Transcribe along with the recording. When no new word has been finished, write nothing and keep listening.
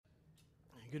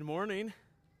Good morning.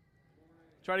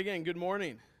 Try it again. Good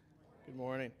morning. Good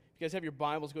morning. If you guys have your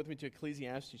Bibles, go with me to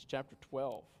Ecclesiastes chapter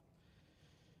 12.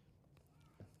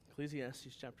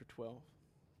 Ecclesiastes chapter 12.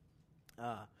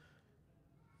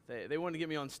 They wanted to get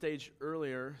me on stage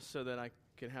earlier so that I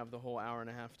could have the whole hour and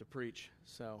a half to preach.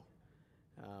 So,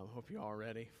 hope you're all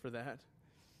ready for that.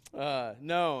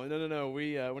 No.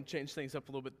 We want to change things up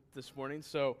a little bit this morning.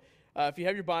 So, if you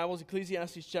have your Bibles,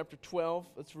 Ecclesiastes chapter 12,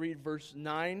 let's read verse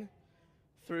 9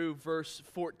 through verse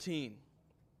 14.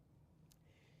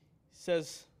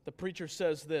 The preacher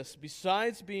says this,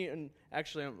 besides being,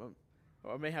 actually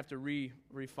I may have to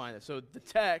refine it. So the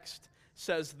text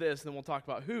says this, and then we'll talk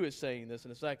about who is saying this in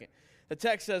a second. The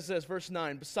text says this, verse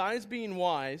 9, besides being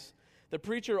wise, the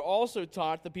preacher also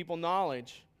taught the people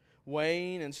knowledge,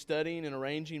 weighing and studying and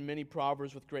arranging many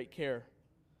proverbs with great care.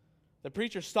 The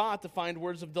preacher sought to find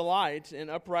words of delight,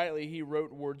 and uprightly he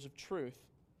wrote words of truth.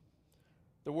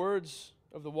 The words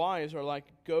of the wise are like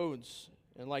goads,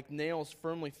 and like nails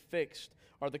firmly fixed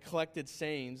are the collected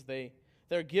sayings.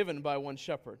 They're given by one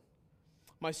shepherd.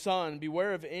 My son,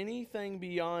 beware of anything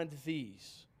beyond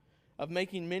these. Of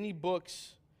making many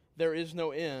books there is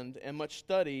no end, and much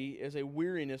study is a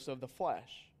weariness of the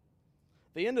flesh.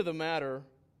 The end of the matter,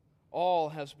 all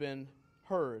has been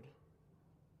heard.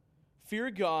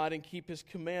 Fear God and keep His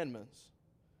commandments,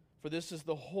 for this is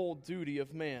the whole duty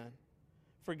of man.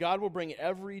 For God will bring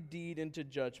every deed into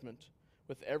judgment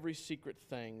with every secret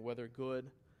thing, whether good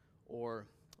or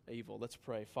evil. Let's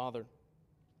pray. Father,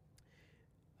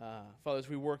 as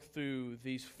we work through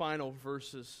these final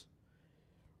verses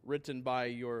written by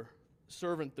your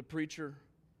servant, the preacher,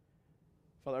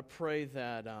 Father, I pray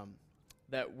that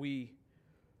we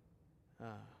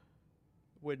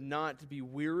would not be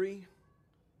weary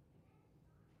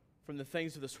from the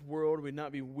things of this world. We'd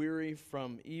not be weary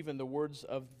from even the words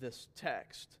of this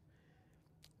text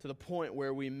to the point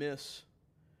where we miss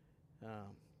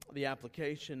the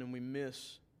application and we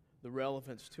miss the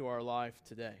relevance to our life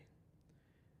today.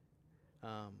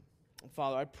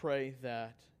 Father, I pray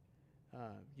that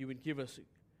you would give us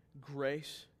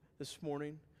grace this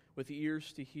morning with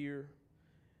ears to hear,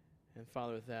 and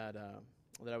Father, that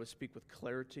I would speak with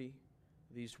clarity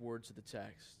these words of the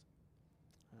text.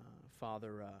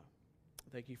 Father,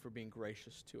 thank you for being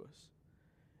gracious to us,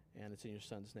 and it's in your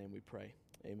Son's name we pray.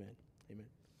 Amen. Amen.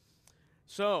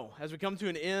 So, as we come to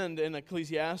an end in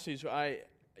Ecclesiastes,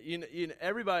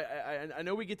 everybody, I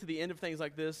know we get to the end of things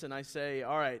like this, and I say,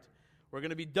 all right, we're going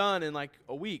to be done in like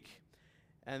a week.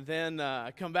 And then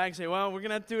I come back and say, well, we're going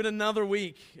to have to do it another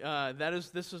week.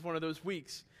 This is one of those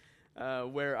weeks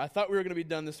where I thought we were going to be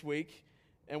done this week,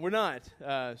 and we're not.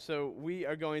 So we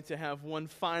are going to have one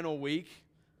final week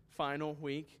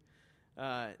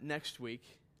next week,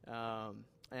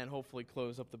 and hopefully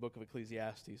close up the book of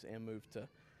Ecclesiastes and move to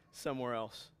somewhere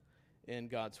else in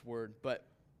God's Word. But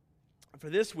for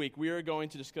this week, we are going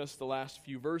to discuss the last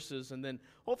few verses, and then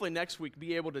hopefully next week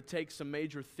be able to take some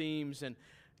major themes and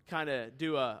kind of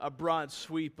do a broad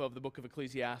sweep of the book of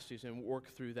Ecclesiastes and work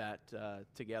through that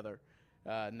together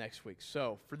next week.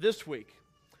 So for this week,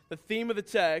 the theme of the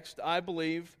text, I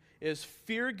believe, is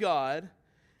fear God,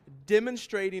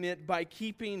 demonstrating it by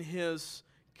keeping His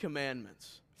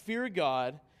commandments. Fear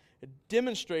God,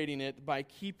 demonstrating it by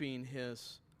keeping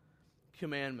His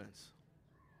commandments.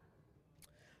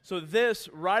 So this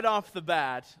right off the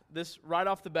bat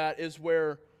is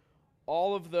where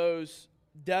all of those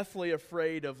deathly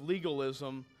afraid of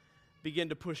legalism begin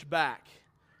to push back.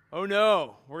 Oh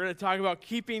no, we're going to talk about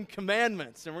keeping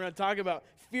commandments, and we're going to talk about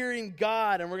fearing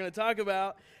God, and we're going to talk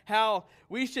about how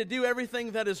we should do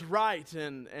everything that is right,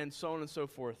 and so on and so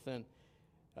forth. And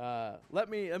let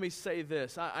me say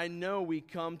this. I know we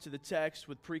come to the text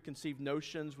with preconceived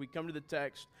notions. We come to the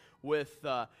text with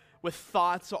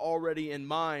thoughts already in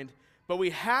mind, but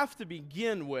we have to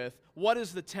begin with what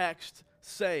is the text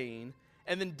saying,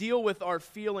 and then deal with our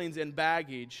feelings and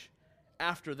baggage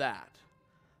after that.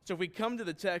 So if we come to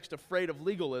the text afraid of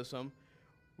legalism,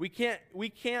 we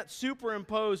can't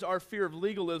superimpose our fear of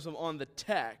legalism on the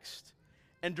text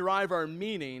and derive our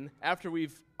meaning after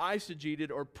we've eisegeted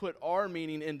or put our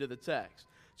meaning into the text.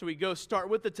 So we start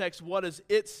with the text, what does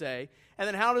it say? And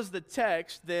then how does the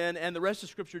text then and the rest of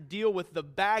Scripture deal with the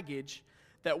baggage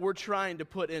that we're trying to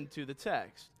put into the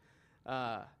text?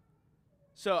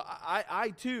 So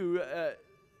I too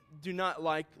do not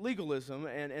like legalism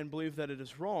and believe that it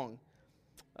is wrong.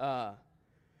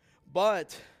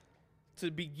 But to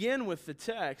begin with the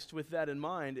text with that in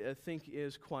mind, I think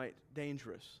is quite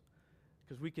dangerous,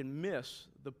 because we can miss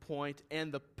the point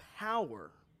and the power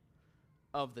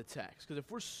of the text. Because if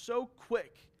we're so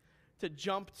quick to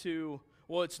jump to,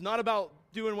 well, it's not about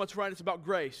doing what's right, it's about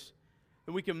grace,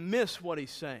 then we can miss what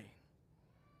he's saying.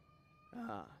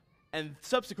 And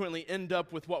subsequently end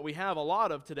up with what we have a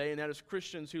lot of today, and that is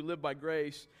Christians who live by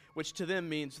grace, which to them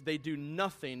means they do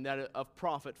nothing of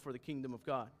profit for the kingdom of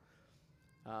God.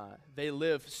 They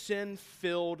live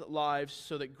sin-filled lives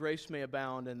so that grace may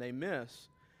abound, and they miss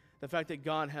the fact that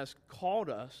God has called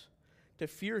us to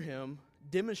fear him,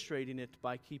 demonstrating it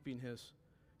by keeping his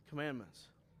commandments.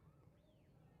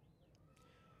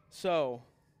 So,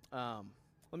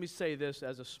 let me say this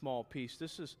as a small piece.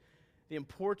 This is the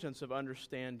importance of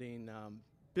understanding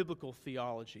biblical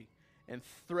theology and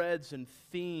threads and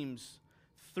themes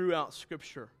throughout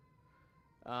Scripture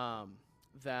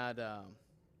that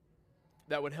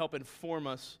would help inform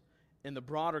us in the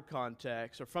broader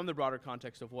context, or from the broader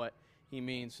context of what he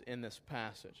means in this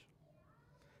passage.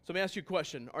 So let me ask you a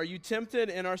question. Are you tempted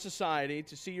in our society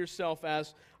to see yourself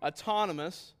as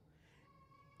autonomous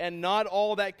and not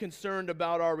all that concerned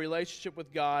about our relationship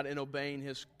with God and obeying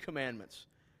his commandments?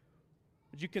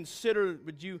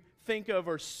 Would you think of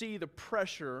or see the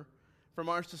pressure from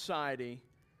our society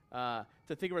to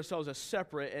think of ourselves as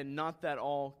separate and not that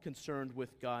all concerned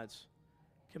with God's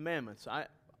commandments?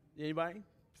 Anybody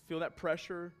feel that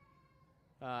pressure?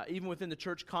 Even within the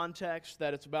church context,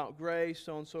 that it's about grace,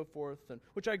 so on and so forth,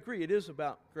 which I agree, it is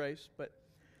about grace, but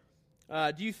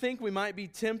do you think we might be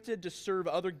tempted to serve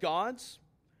other gods?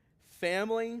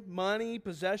 Family, money,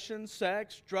 possessions,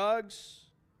 sex, drugs,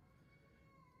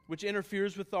 which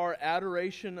interferes with our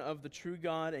adoration of the true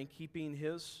God and keeping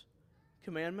his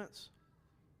commandments?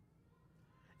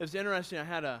 It was interesting. I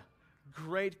had a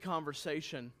great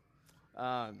conversation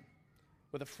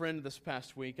with a friend this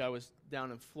past week. I was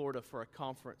down in Florida for a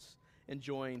conference,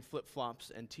 enjoying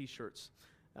flip-flops and T-shirts,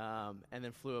 and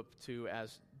then flew up to,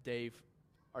 as Dave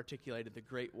articulated, the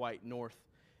Great White North.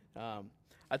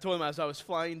 I told him as I was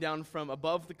flying down from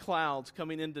above the clouds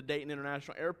coming into Dayton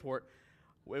International Airport,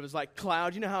 it was like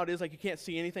clouds. You know how it is, like you can't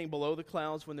see anything below the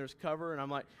clouds when there's cover?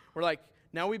 And we're like,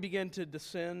 now we begin to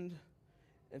descend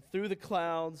and through the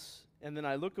clouds, and then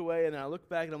I look away and then I look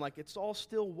back and I'm like, it's all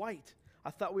still white.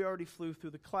 I thought we already flew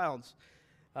through the clouds.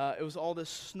 It was all this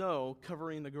snow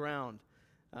covering the ground.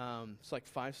 It's like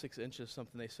 5-6 inches,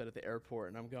 something they said at the airport.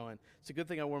 And I'm going, it's a good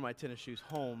thing I wore my tennis shoes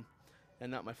home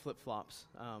and not my flip-flops.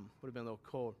 Would have been a little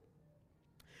cold.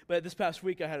 But this past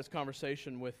week I had this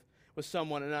conversation with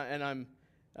someone, and I'm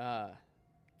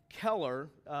Keller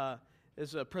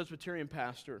is a Presbyterian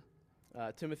pastor.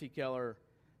 Timothy Keller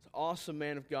is an awesome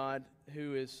man of God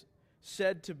who is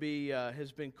said to be,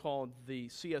 has been called the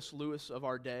C.S. Lewis of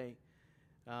our day.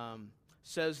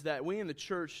 Says that we in the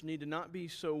church need to not be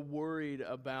so worried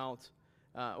about,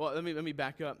 let me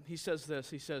back up. He says this,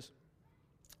 he says,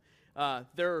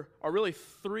 there are really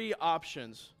 3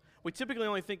 options. We typically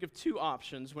only think of 2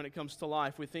 options when it comes to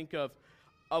life. We think of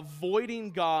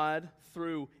avoiding God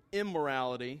through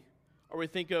immorality, or we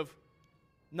think of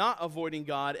not avoiding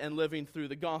God and living through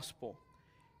the gospel.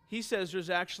 He says there's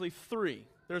actually 3.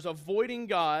 There's avoiding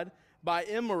God by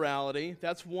immorality.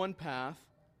 That's one path.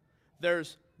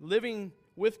 There's living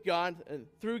with God and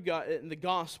through God in the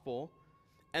gospel.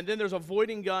 And then there's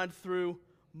avoiding God through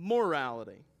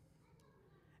morality.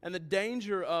 And the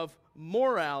danger of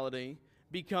morality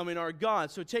becoming our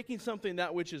God. So taking something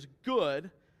that which is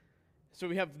good. So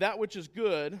we have that which is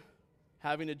good,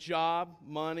 having a job,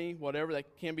 money, whatever,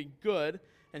 that can be good.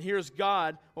 And here's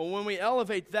God. Well, when we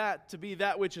elevate that to be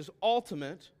that which is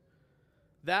ultimate,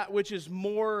 that which is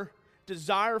more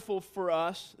desirable for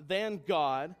us than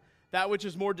God, that which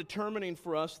is more determining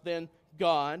for us than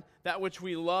God, that which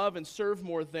we love and serve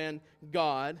more than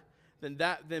God, then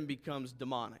that then becomes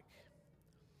demonic.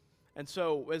 And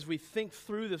so as we think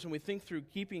through this and we think through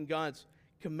keeping God's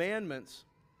commandments,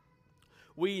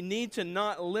 we need to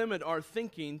not limit our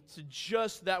thinking to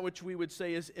just that which we would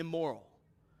say is immoral.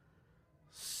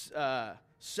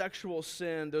 Sexual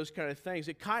sin, those kind of things.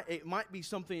 It might be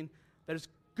something that is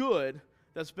good,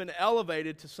 that's been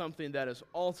elevated to something that is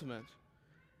ultimate,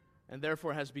 and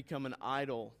therefore has become an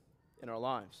idol in our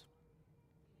lives.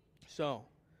 So,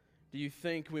 do you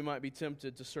think we might be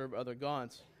tempted to serve other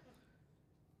gods,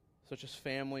 such as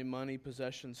family, money,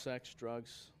 possession, sex,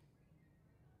 drugs?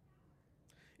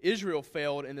 Israel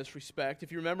failed in this respect.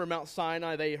 If you remember Mount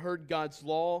Sinai, they heard God's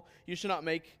law. You shall not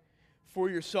make for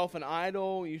yourself an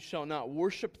idol. You shall not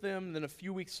worship them. And then a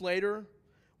few weeks later,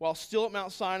 while still at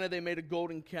Mount Sinai, they made a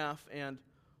golden calf and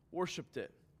worshipped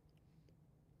it.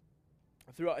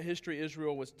 Throughout history,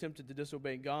 Israel was tempted to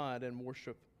disobey God and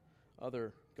worship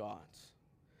other gods.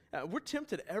 We're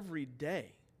tempted every day.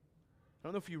 I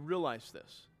don't know if you realize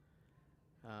this.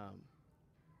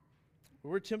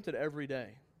 We're tempted every day.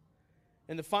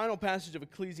 In the final passage of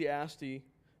Ecclesiastes,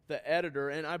 the editor,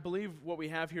 and I believe what we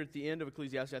have here at the end of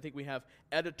Ecclesiastes, I think we have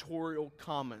editorial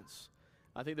comments.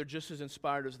 I think they're just as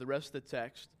inspired as the rest of the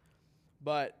text.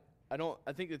 But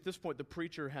I think at this point the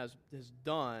preacher has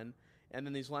done, and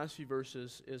then these last few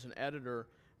verses is an editor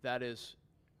that is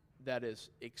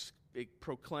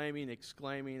proclaiming,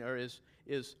 exclaiming, or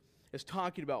is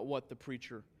talking about what the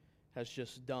preacher has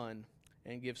just done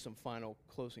and gives some final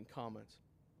closing comments.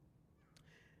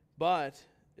 But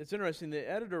it's interesting, the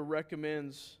editor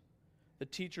recommends the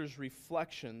teacher's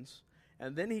reflections,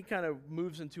 and then he kind of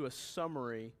moves into a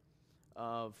summary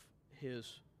of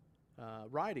his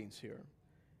writings here.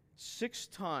 6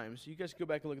 times, you guys go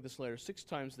back and look at this later, 6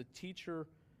 times the teacher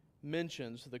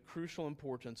mentions the crucial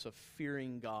importance of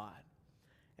fearing God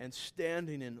and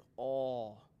standing in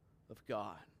awe of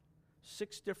God.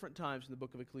 6 different times in the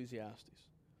book of Ecclesiastes.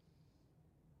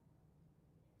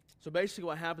 So basically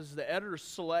what happens is the editor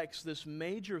selects this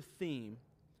major theme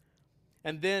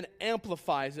and then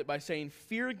amplifies it by saying,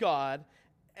 fear God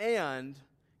and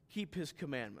keep His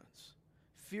commandments.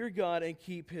 Fear God and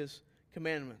keep His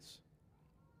commandments.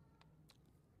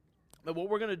 But what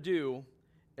we're going to do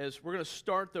is we're going to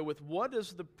start, though, with what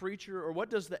does the preacher, or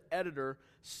what does the editor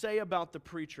say about the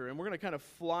preacher? And we're going to kind of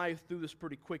fly through this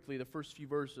pretty quickly, the first few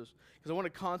verses, because I want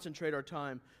to concentrate our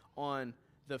time on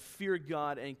the fear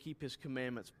God and keep His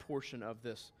commandments portion of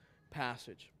this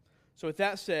passage. So with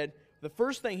that said, the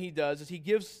first thing he does is he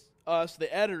gives us,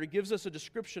 the editor gives us a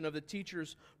description of the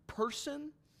teacher's person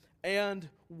and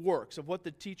works, of what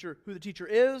the teacher, who the teacher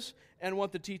is, and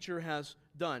what the teacher has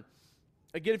done.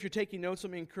 Again, if you're taking notes,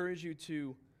 let me encourage you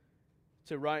to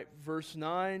write verse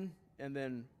 9, and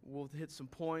then we'll hit some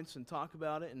points and talk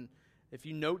about it. And if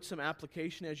you note some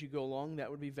application as you go along, that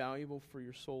would be valuable for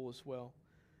your soul as well.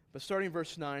 But starting in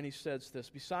verse 9, he says this,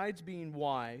 besides being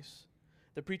wise,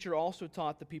 the preacher also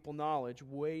taught the people knowledge,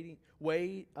 weighing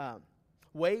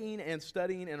and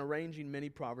studying and arranging many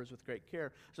proverbs with great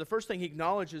care. So the first thing he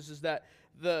acknowledges is that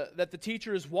the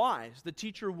teacher is wise. The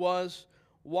teacher was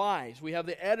wise. We have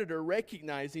the editor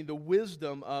recognizing the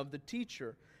wisdom of the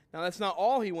teacher. Now that's not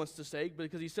all he wants to say,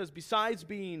 because he says besides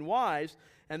being wise,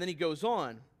 and then he goes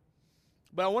on.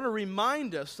 But I want to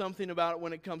remind us something about it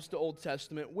when it comes to Old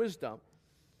Testament wisdom.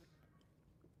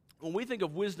 When we think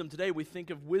of wisdom today, we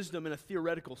think of wisdom in a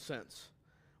theoretical sense.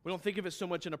 We don't think of it so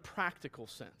much in a practical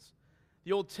sense.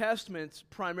 The Old Testament's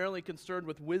primarily concerned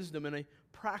with wisdom in a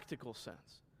practical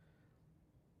sense.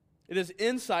 It is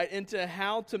insight into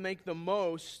how to make the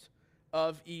most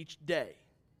of each day.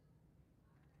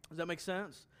 Does that make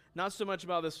sense? Not so much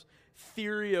about this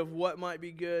theory of what might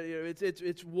be good.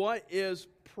 It's what is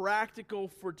practical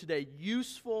for today,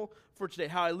 useful for today,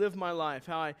 how I live my life,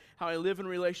 how I live in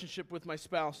relationship with my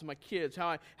spouse and my kids,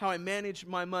 how I manage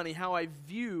my money, how I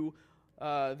view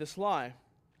this life.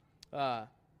 Some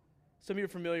of you are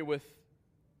familiar with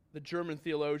the German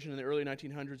theologian in the early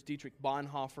 1900s, Dietrich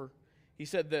Bonhoeffer. He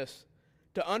said this,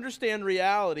 to understand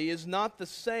reality is not the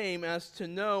same as to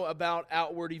know about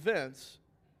outward events.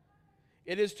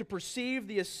 It is to perceive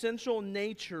the essential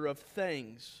nature of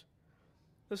things.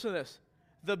 Listen to this.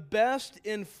 The best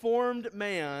informed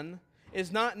man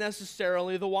is not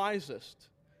necessarily the wisest.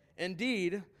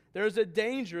 Indeed, there is a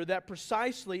danger that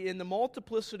precisely in the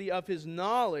multiplicity of his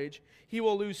knowledge, he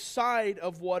will lose sight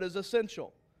of what is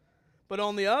essential. But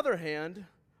on the other hand,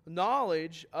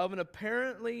 knowledge of an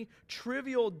apparently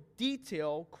trivial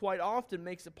detail quite often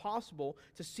makes it possible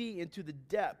to see into the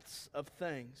depths of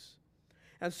things.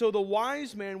 And so the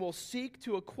wise man will seek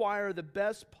to acquire the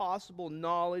best possible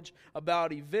knowledge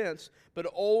about events, but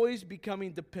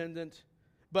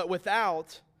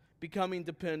without becoming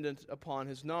dependent upon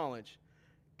his knowledge.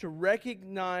 To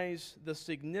recognize the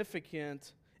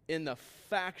significant in the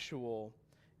factual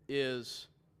is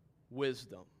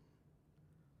wisdom.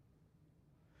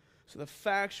 So the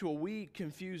factual, we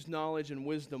confuse knowledge and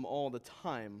wisdom all the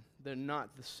time. They're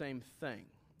not the same thing.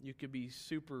 You could be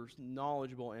super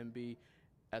knowledgeable and be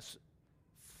as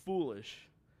foolish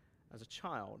as a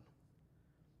child.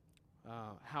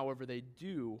 However, they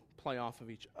do play off of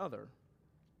each other.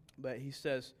 But he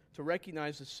says to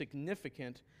recognize the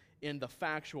significant in the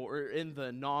factual or in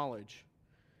the knowledge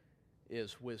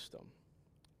is wisdom.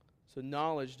 So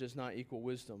knowledge does not equal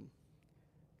wisdom.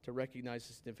 To recognize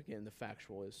the significant in the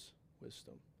factual is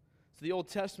wisdom. So the Old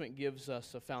Testament gives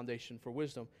us a foundation for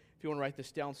wisdom. If you want to write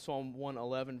this down, Psalm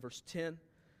 111, verse 10.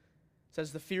 It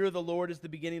says, the fear of the Lord is the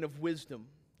beginning of wisdom.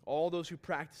 All those who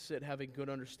practice it have a good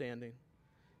understanding.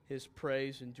 His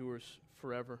praise endures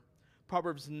forever.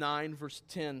 Proverbs 9, verse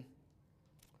 10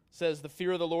 says, the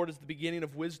fear of the Lord is the beginning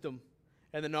of wisdom,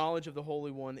 and the knowledge of the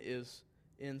Holy One is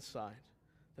insight.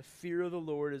 The fear of the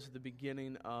Lord is the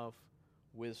beginning of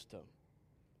wisdom.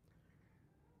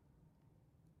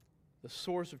 the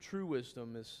source of true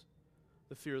wisdom is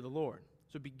the fear of the Lord.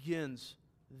 So it begins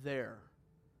there.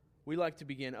 We like to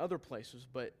begin other places,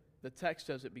 but the text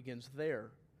says it begins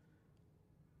there.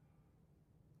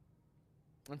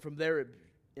 And from there it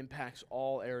impacts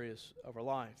all areas of our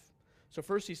life. So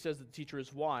first he says that the teacher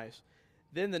is wise.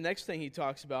 Then the next thing he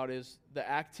talks about is the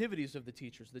activities of the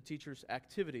teacher's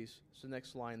activities. It's the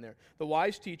next line there. The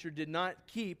wise teacher did not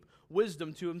keep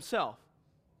wisdom to himself.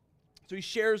 So he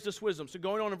shares this wisdom. So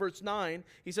going on in verse 9,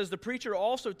 he says, the preacher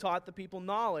also taught the people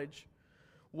knowledge,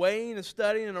 weighing and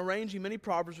studying and arranging many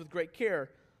proverbs with great care.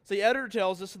 So the editor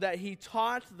tells us that he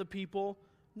taught the people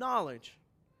knowledge.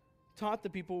 Taught the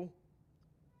people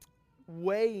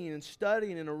weighing and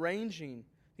studying and arranging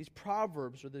these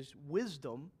proverbs or this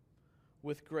wisdom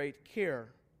with great care.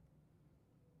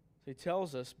 So he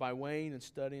tells us by weighing and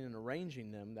studying and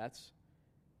arranging them, that's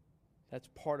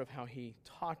part of how he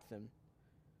taught them.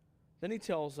 Then he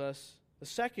tells us the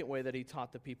second way that he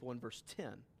taught the people in verse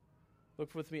 10.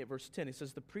 Look with me at verse 10. He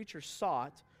says, the preacher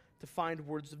sought to find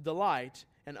words of delight,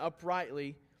 and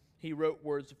uprightly he wrote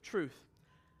words of truth.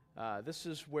 This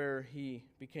is where he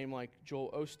became like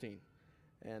Joel Osteen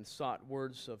and sought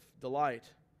words of delight.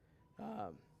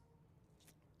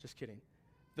 Just kidding.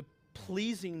 The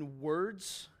pleasing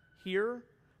words here,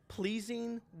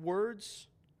 pleasing words,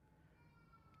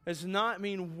 does not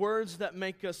mean words that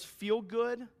make us feel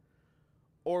good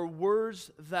or words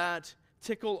that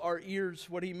tickle our ears.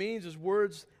 What he means is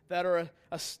words that are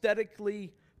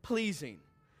aesthetically pleasing,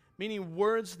 meaning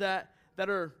words that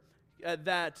are,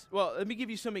 well, let me give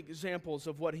you some examples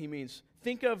of what he means.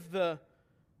 Think of the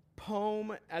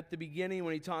poem at the beginning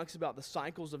when he talks about the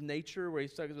cycles of nature, where he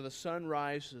talks about the sun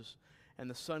rises and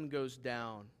the sun goes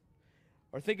down.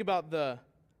 Or think about the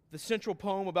central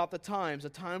poem about the times, a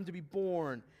time to be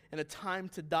born and a time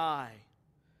to die.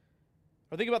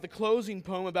 Or think about the closing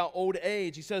poem about old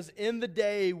age. He says, in the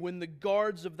day when the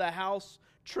guards of the house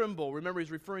tremble. Remember,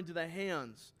 he's referring to the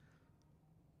hands.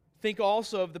 Think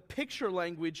also of the picture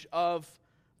language of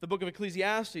the book of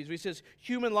Ecclesiastes, where he says,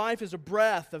 human life is a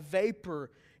breath, a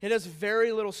vapor. It has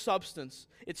very little substance.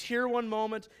 It's here one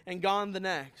moment and gone the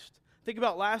next. Think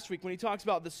about last week when he talks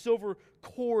about the silver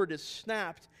cord is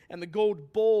snapped and the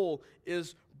gold bowl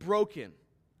is broken.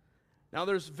 Now,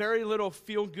 there's very little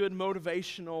feel-good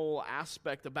motivational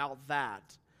aspect about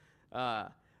that.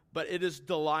 But it is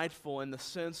delightful in the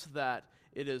sense that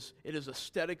it is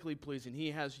aesthetically pleasing. He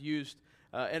has used,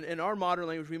 and in our modern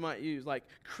language, we might use like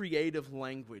creative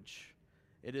language.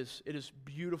 It is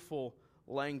beautiful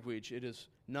language. It is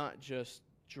not just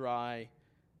dry,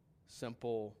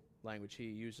 simple language. He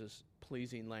uses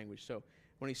pleasing language. So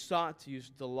when he sought to use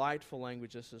delightful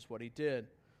language, this is what he did.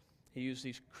 He used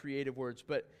these creative words.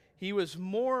 But he was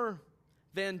more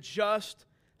than just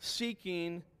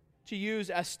seeking to use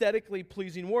aesthetically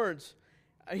pleasing words.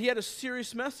 He had a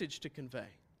serious message to convey.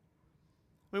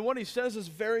 I mean, what he says is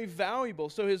very valuable.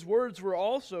 So his words were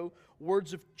also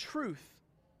words of truth.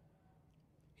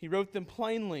 He wrote them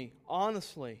plainly,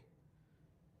 honestly,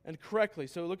 and correctly.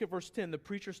 So look at verse 10. The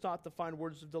preacher sought to find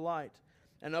words of delight,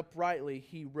 and uprightly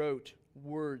he wrote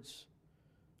words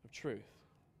of truth.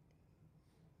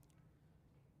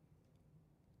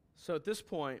 So at this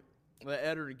point, the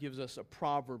editor gives us a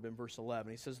proverb in verse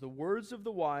 11. He says, the words of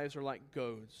the wise are like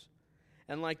goads,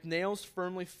 and like nails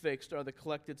firmly fixed are the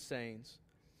collected sayings.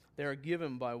 They are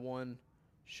given by one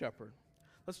shepherd.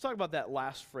 Let's talk about that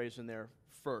last phrase in there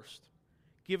first.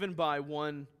 Given by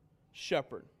one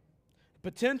shepherd.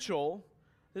 Potential,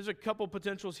 there's a couple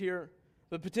potentials here.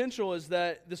 The potential is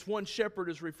that this one shepherd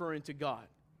is referring to God.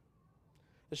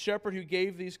 The shepherd who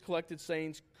gave these collected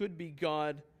sayings could be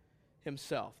God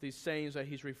himself. These sayings that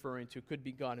he's referring to could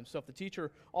be God himself. The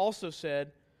teacher also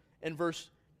said in verse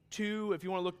 2, if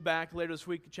you want to look back later this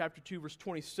week, chapter 2, verse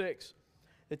 26,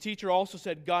 the teacher also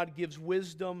said God gives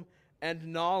wisdom and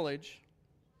knowledge.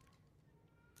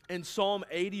 In Psalm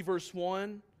 80, verse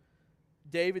 1,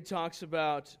 David talks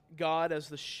about God as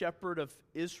the shepherd of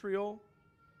Israel.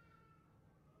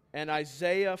 And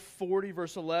Isaiah 40,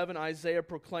 verse 11, Isaiah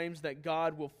proclaims that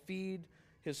God will feed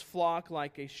his flock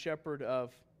like a shepherd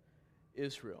of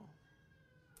Israel.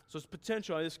 So it's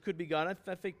potential. This could be God.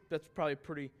 I think that's probably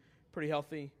a pretty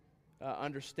healthy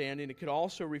understanding. It could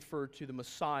also refer to the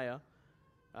Messiah.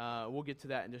 We'll get to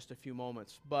that in just a few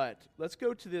moments. But let's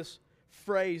go to this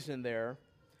phrase in there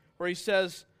where he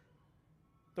says,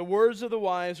 the words of the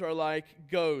wise are like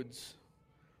goads.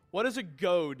 What is a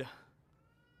goad?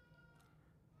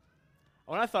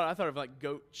 When I thought of like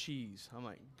goat cheese. I'm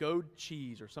like, goad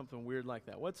cheese or something weird like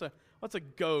that. What's a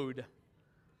goad?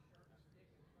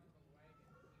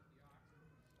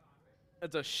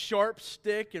 it's a sharp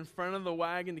stick in front of the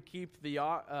wagon to keep the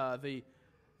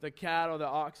cattle, the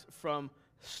ox, from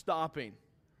stopping.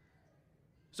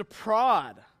 It's a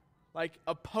prod, like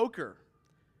a poker.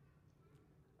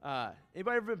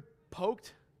 Anybody ever been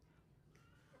poked?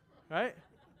 Right?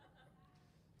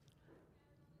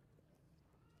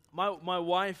 My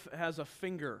wife has a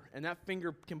finger, and that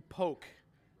finger can poke,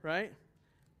 right?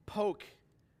 Poke.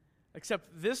 Except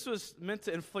this was meant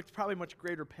to inflict probably much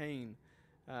greater pain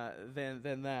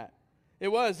than that. It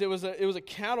was a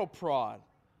cattle prod.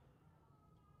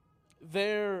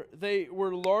 They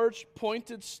were large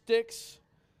pointed sticks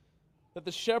that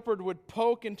the shepherd would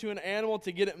poke into an animal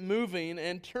to get it moving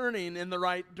and turning in the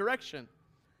right direction.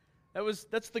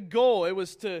 That's the goal. It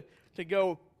was to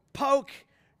go poke.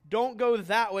 Don't go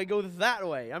that way, go that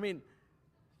way. I mean,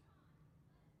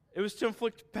 it was to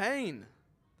inflict pain,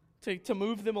 to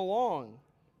move them along.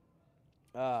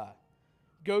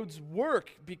 Goads work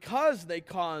because they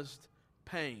caused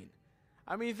pain.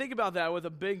 I mean, think about that with a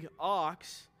big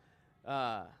ox.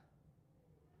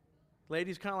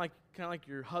 Ladies, kind of like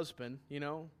your husband, you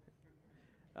know.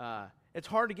 It's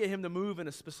hard to get him to move in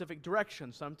a specific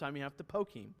direction. Sometimes you have to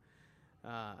poke him.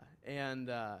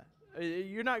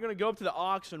 You're not going to go up to the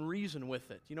ox and reason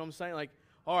with it. You know what I'm saying? Like,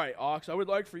 all right, ox, I would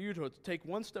like for you to take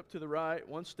one step to the right,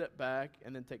 one step back,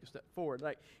 and then take a step forward.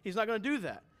 Like, he's not going to do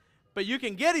that. But you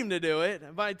can get him to do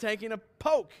it by taking a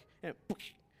poke,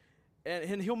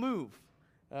 and he'll move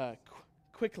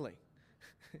quickly.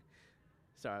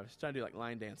 Sorry, I was trying to do like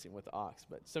line dancing with the ox,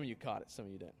 but some of you caught it, some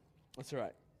of you didn't. That's all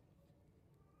right.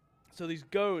 So these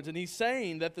goads, and he's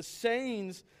saying that the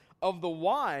sayings of the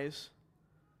wise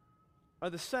are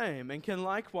the same and can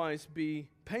likewise be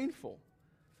painful.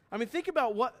 I mean, think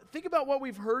about what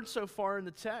we've heard so far in the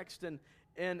text and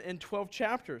in 12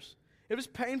 chapters. It was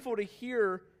painful to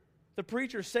hear the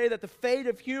preacher say that the fate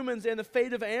of humans and the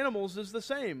fate of animals is the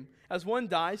same. As one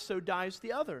dies, so dies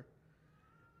the other.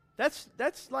 That's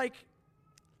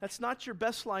not your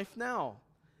best life now.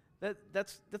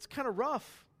 That's kind of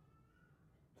rough.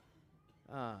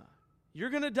 You're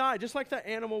going to die. Just like that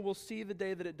animal will see the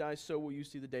day that it dies, so will you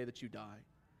see the day that you die.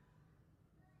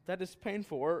 That is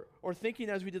painful. Or thinking,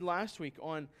 as we did last week,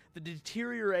 on the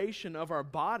deterioration of our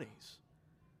bodies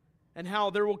and how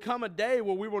there will come a day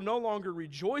where we will no longer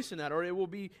rejoice in that, or it will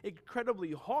be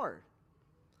incredibly hard.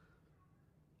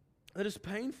 That is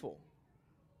painful.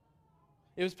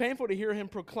 It was painful to hear him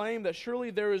proclaim that surely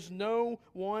there is no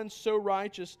one so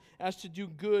righteous as to do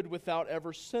good without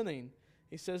ever sinning.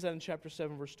 He says that in chapter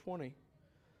 7, verse 20.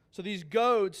 So these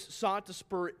goads sought to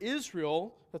spur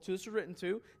Israel, that's who this was written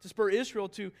to spur Israel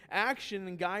to action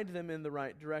and guide them in the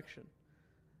right direction.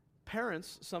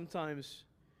 Parents sometimes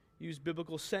use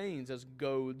biblical sayings as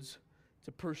goads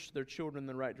to push their children in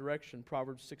the right direction.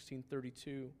 Proverbs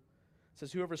 16:32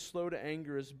 says, "Whoever is slow to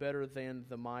anger is better than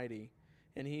the mighty,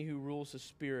 and he who rules his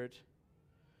spirit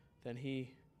than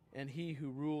he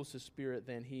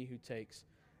who takes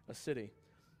a city."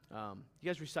 You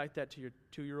guys recite that to your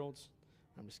 2-year-olds?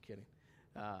 I'm just kidding.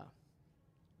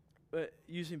 But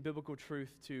using biblical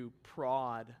truth to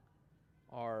prod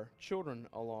our children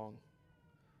along.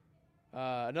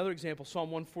 Another example,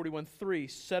 Psalm 141:3,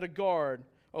 "Set a guard,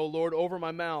 O Lord, over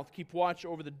my mouth. Keep watch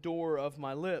over the door of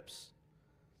my lips."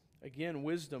 Again,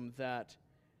 wisdom that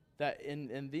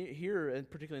here, and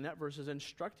particularly in that verse, is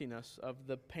instructing us of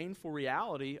the painful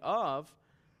reality of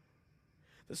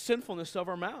the sinfulness of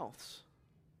our mouths.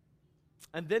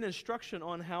 And then instruction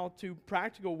on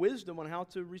practical wisdom on how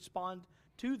to respond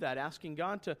to that, asking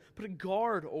God to put a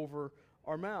guard over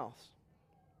our mouths.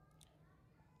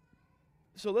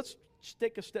 So let's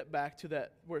take a step back to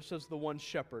that where it says the one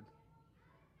shepherd.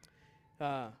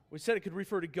 We said it could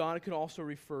refer to God. It could also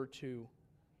refer to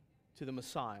the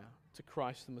Messiah, to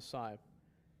Christ the Messiah.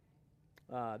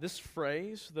 This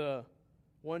phrase, the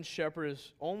one shepherd,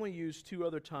 is only used 2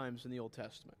 other times in the Old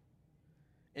Testament.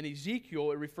 In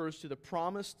Ezekiel, it refers to the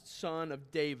promised son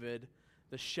of David,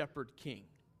 the shepherd king.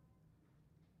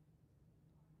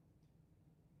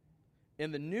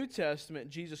 In the New Testament,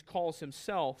 Jesus calls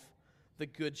himself the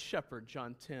good shepherd,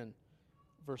 John 10,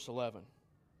 verse 11.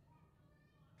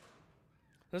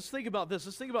 Let's think about this.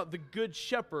 Let's think about the good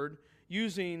shepherd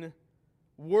using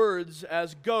words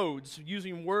as goads,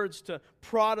 using words to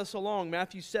prod us along.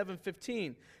 Matthew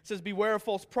 7:15 says, "Beware of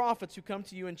false prophets who come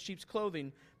to you in sheep's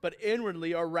clothing, but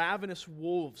inwardly are ravenous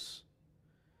wolves."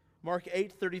 Mark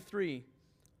 8:33,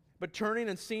 "But turning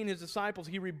and seeing his disciples,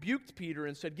 he rebuked Peter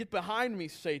and said, 'Get behind me,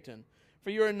 Satan,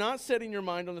 for you are not setting your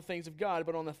mind on the things of God,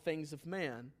 but on the things of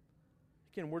man.'"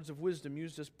 Again, words of wisdom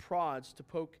used as prods to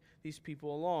poke these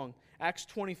people along. Acts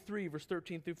 23, verse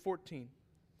 13 through 14.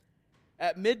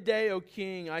 At midday, O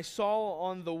king, I saw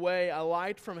on the way a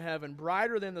light from heaven,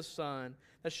 brighter than the sun,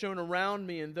 that shone around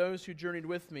me and those who journeyed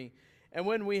with me. And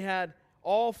when we had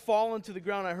all fallen to the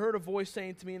ground, I heard a voice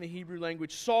saying to me in the Hebrew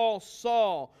language, Saul,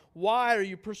 Saul, why are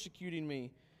you persecuting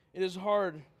me? It is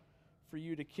hard for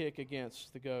you to kick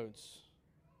against the goads.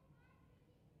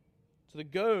 So the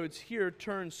goads here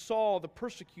turn Saul, the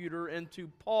persecutor, into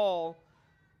Paul,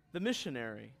 the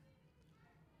missionary.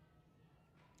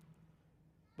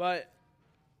 But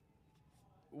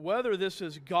whether this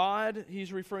is God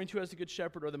he's referring to as the Good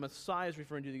Shepherd or the Messiah is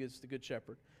referring to as the Good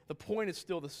Shepherd, the point is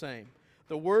still the same.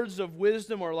 The words of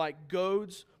wisdom are like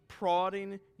goads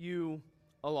prodding you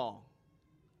along.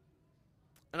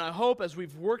 And I hope as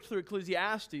we've worked through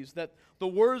Ecclesiastes that the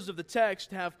words of the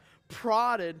text have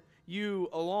prodded you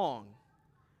along.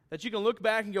 That you can look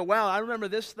back and go, wow, I remember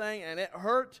this thing and it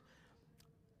hurt,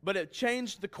 but it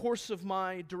changed the course of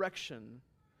my direction,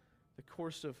 the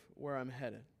course of where I'm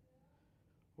headed.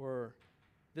 Or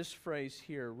this phrase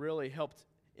here really helped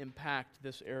impact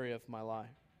this area of my life.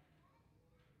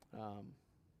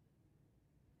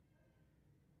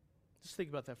 Just think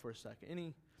about that for a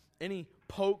second. Any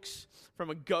pokes from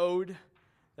a goad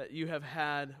that you have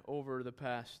had over the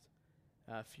past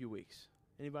few weeks?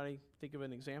 Anybody think of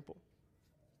an example?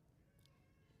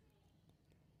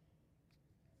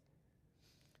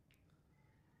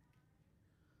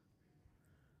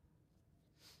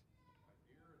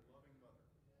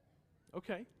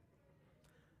 Okay.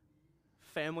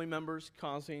 Family members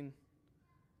causing.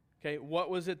 Okay, what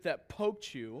was it that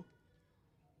poked you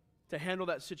to handle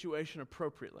that situation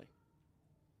appropriately?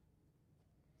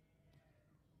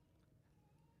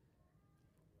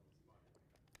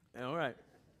 All right.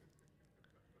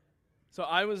 So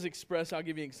I'll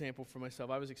give you an example for myself.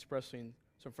 I was expressing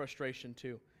some frustration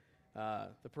to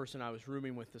the person I was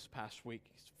rooming with this past week,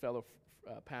 he's a fellow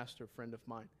pastor, friend of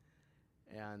mine.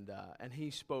 And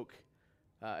he spoke,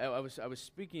 I was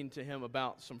speaking to him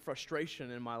about some frustration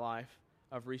in my life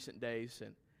of recent days,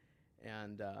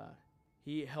 and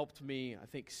he helped me, I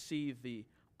think, see the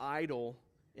idol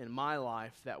in my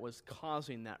life that was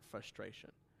causing that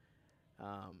frustration.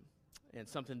 And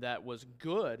something that was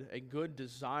good, a good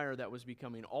desire that was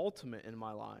becoming ultimate in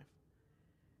my life,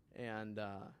 and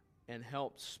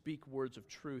helped speak words of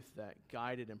truth that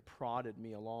guided and prodded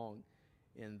me along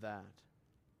in that.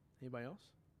 Anybody else?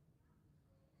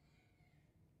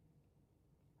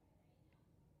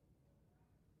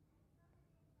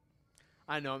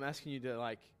 I know I'm asking you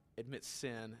to admit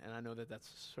sin, and I know that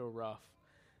that's so rough,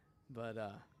 but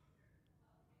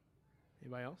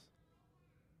anybody else?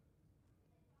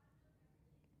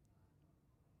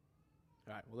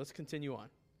 All right, well, let's continue on.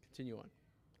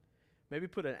 Maybe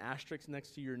put an asterisk next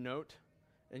to your note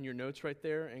and your notes right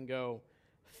there and go,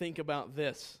 think about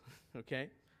this, okay?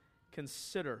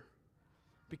 Consider.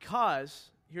 Because,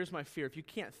 here's my fear, if you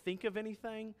can't think of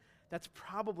anything, that's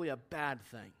probably a bad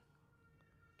thing,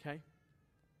 okay?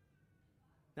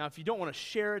 Now, if you don't want to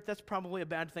share it, that's probably a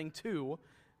bad thing too,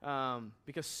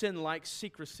 because sin likes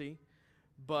secrecy,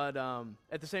 but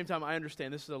at the same time, I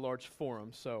understand this is a large forum,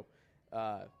 so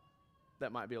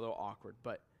that might be a little awkward,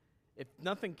 but if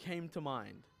nothing came to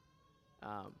mind,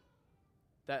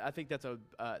 I think that's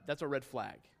a red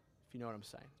flag, if you know what I'm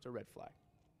saying. It's a red flag.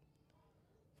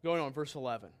 Going on, verse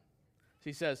 11. So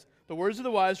he says, the words of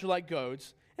the wise are like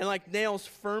goads, and like nails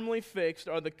firmly fixed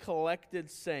are the collected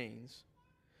sayings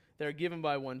that are given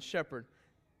by one shepherd.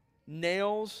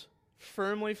 Nails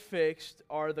firmly fixed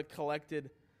are the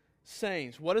collected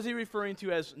sayings. What is he referring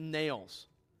to as nails?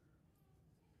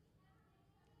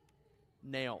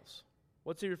 Nails.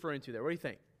 What's he referring to there? What do you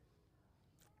think?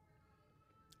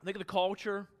 Think of the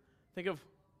culture. Think of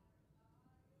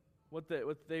what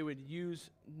they would use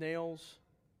nails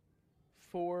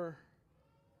for.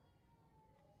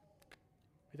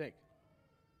 What do you think?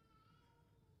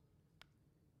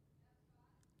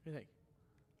 What do you think?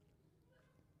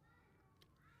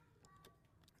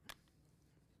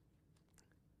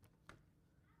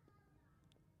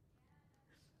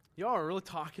 Y'all are really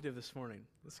talkative this morning.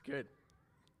 That's good.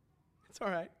 It's all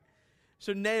right.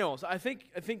 So nails. I think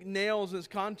nails in this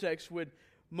context would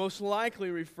most likely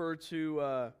refer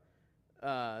to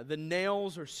the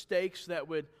nails or stakes that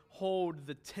would hold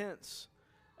the tents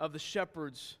of the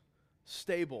shepherd's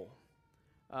stable.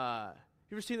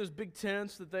 You ever seen those big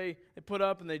tents that they put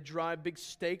up and they drive big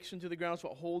stakes into the ground so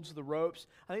it holds the ropes?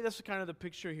 I think that's kind of the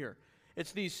picture here.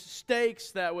 It's these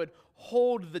stakes that would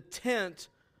hold the tent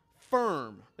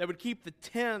firm, that would keep the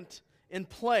tent in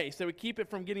place, that would keep it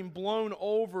from getting blown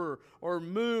over or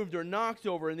moved or knocked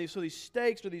over. And so these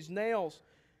stakes or these nails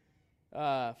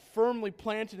firmly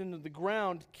planted into the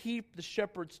ground keep the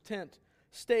shepherd's tent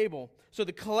stable. So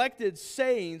the collected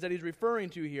sayings that he's referring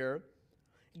to here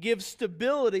give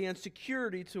stability and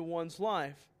security to one's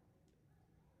life.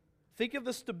 Think of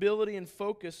the stability and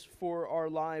focus for our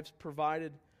lives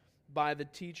provided by the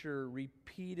teacher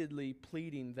repeatedly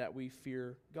pleading that we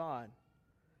fear God.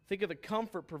 Think of the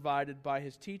comfort provided by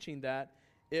his teaching that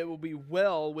it will be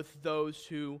well with those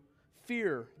who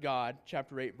fear God,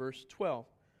 chapter 8, verse 12.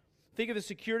 Think of the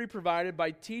security provided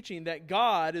by teaching that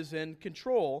God is in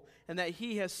control and that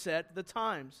he has set the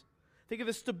times. Think of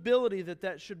the stability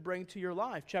that should bring to your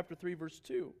life, chapter 3, verse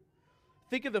 2.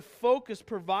 Think of the focus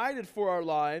provided for our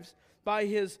lives by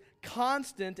his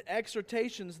constant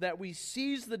exhortations that we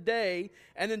seize the day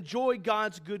and enjoy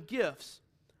God's good gifts.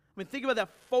 I mean, think about that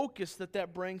focus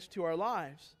that brings to our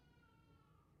lives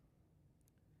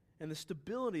and the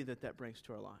stability that brings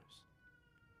to our lives.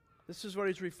 This is what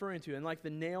he's referring to. And like the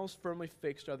nails firmly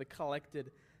fixed are the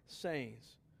collected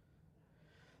sayings.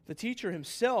 The teacher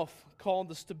himself called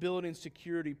the stability and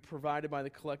security provided by the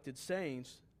collected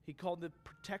sayings, he called it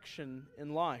protection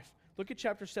in life. Look at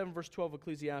chapter 7, verse 12 of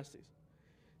Ecclesiastes. It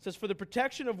says, "For the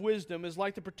protection of wisdom is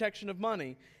like the protection of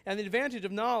money, and the advantage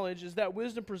of knowledge is that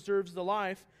wisdom preserves the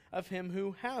life of him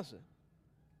who has it."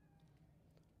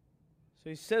 So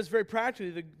he says very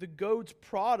practically, the goads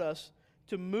prod us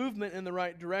to movement in the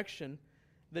right direction.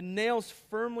 The nails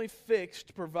firmly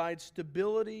fixed provide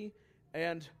stability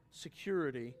and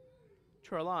security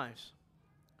to our lives.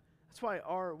 That's why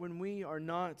when we are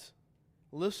not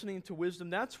listening to wisdom,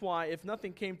 that's why if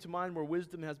nothing came to mind where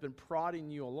wisdom has been prodding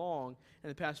you along in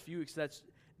the past few weeks, that's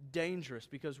dangerous,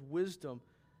 because wisdom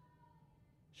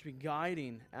should be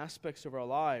guiding aspects of our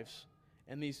lives,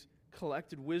 and these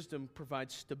collected wisdom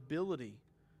provides stability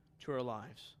to our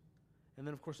lives. And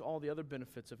then, of course, all the other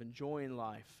benefits of enjoying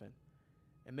life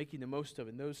and making the most of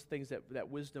it, and those things that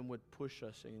wisdom would push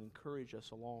us and encourage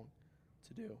us along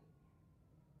to do.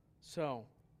 So,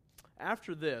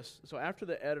 after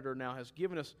the editor now has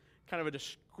given us kind of a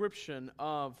description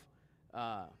of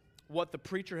what the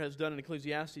preacher has done in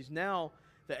Ecclesiastes, now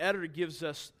the editor gives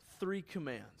us 3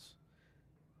 commands.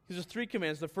 He gives us 3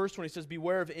 commands. The first one, he says,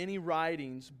 beware of any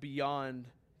writings beyond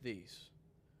these,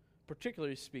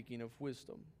 particularly speaking of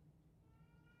wisdom.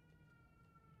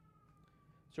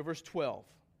 So verse 12,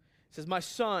 it says, "My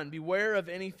son, beware of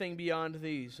anything beyond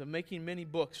these, of making many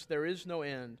books there is no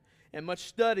end, and much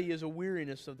study is a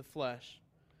weariness of the flesh."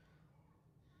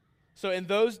 So in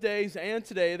those days and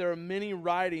today, there are many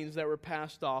writings that were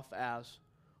passed off as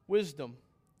wisdom.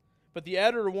 But the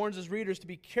editor warns his readers to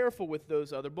be careful with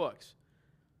those other books.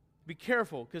 Be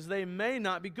careful, because they may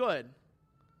not be good.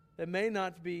 They may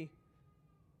not be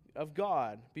of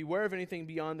God. Beware of anything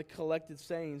beyond the collected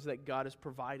sayings that God has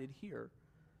provided here.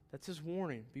 That's his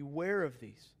warning. Beware of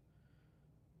these.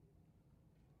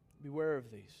 Beware of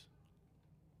these.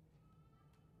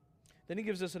 Then he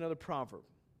gives us another proverb.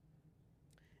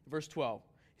 Verse 12.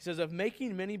 He says, "Of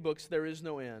making many books there is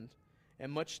no end,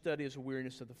 and much study is a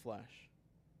weariness of the flesh."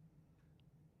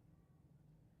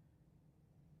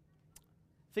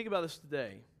 Think about this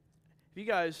today. Have you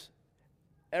guys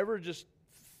ever just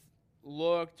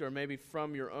looked, or maybe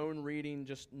from your own reading,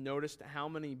 just noticed how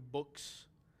many books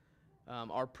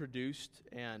are produced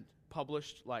and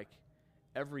published like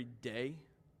every day?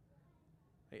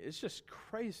 It's just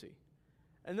crazy.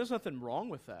 And there's nothing wrong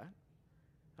with that.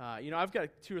 I've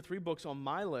got 2 or 3 books on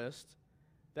my list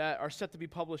that are set to be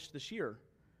published this year.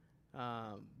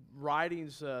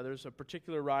 Writings, there's a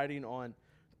particular writing on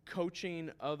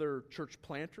coaching other church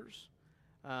planters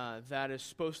that is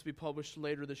supposed to be published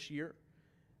later this year.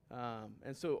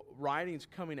 And so writings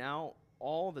coming out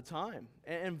all the time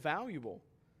and valuable.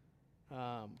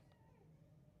 Our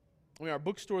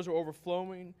bookstores are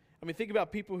overflowing. Think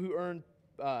about people who earn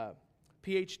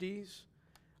PhDs,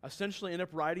 essentially end up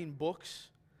writing books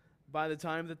by the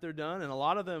time that they're done. And a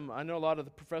lot of them, I know a lot of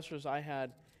the professors I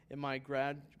had in my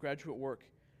graduate work,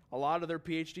 a lot of their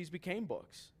PhDs became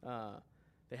books.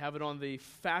 They have it on the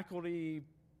faculty,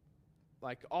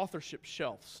 authorship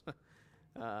shelves.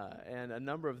 And a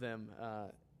number of them,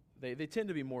 they tend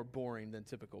to be more boring than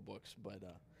typical books. But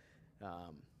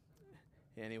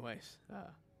anyways,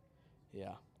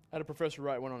 yeah. I had a professor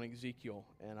write one on Ezekiel,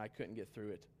 and I couldn't get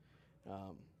through it.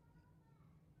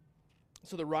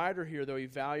 So the writer here, though,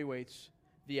 evaluates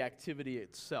the activity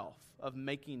itself of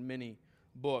making many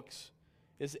books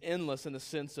is endless in the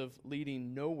sense of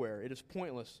leading nowhere. It is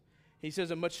pointless. He says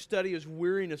that much study is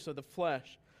weariness of the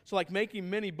flesh. So like making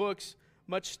many books,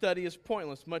 much study is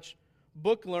pointless. Much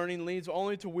book learning leads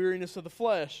only to weariness of the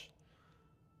flesh.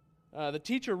 The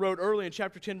teacher wrote early in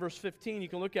chapter 10, verse 15, you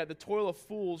can look at, "The toil of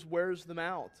fools wears them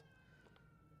out."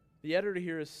 The editor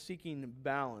here is seeking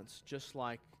balance, just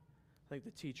like think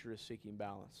the teacher is seeking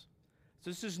balance. So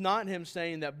this is not him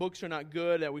saying that books are not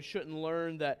good, that we shouldn't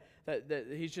learn, that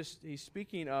he's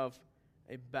speaking of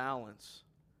a balance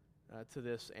to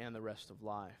this and the rest of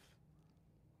life.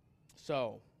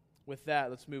 So, with that,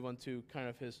 let's move on to kind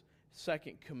of his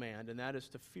second command, and that is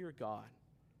to fear God.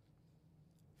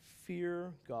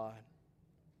 Fear God.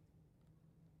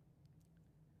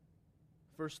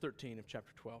 Verse 13 of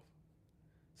chapter 12.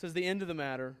 It says, the end of the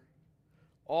matter,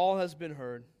 all has been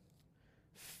heard.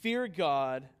 Fear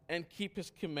God and keep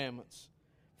His commandments,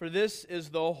 for this is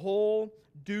the whole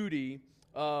duty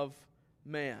of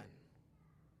man.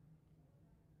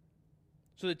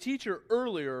 So the teacher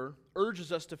earlier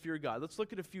urges us to fear God. Let's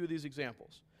look at a few of these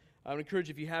examples. I would encourage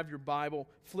you, if you have your Bible,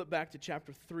 flip back to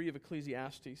chapter 3 of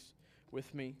Ecclesiastes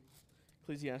with me.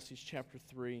 Ecclesiastes chapter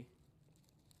 3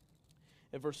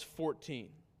 at verse 14.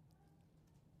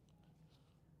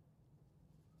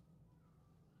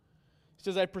 It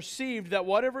says, I perceived that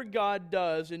whatever God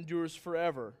does endures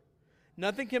forever.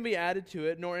 Nothing can be added to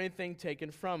it, nor anything taken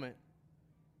from it.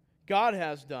 God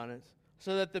has done it,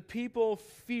 so that the people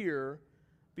fear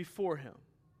before Him.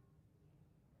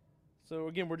 So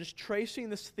again, we're just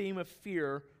tracing this theme of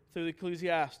fear through the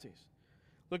Ecclesiastes.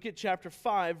 Look at chapter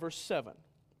 5, verse 7. It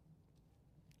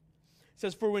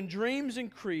says, for when dreams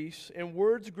increase and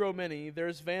words grow many, there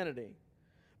is vanity.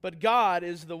 But God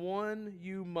is the one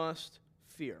you must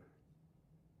fear.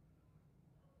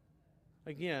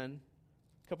 Again,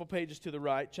 a couple pages to the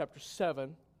right, chapter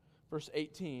 7, verse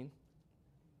 18.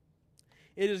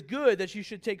 It is good that you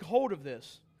should take hold of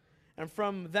this, and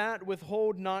from that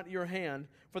withhold not your hand,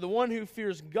 for the one who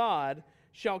fears God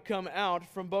shall come out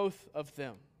from both of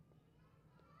them.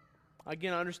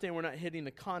 Again, I understand we're not hitting the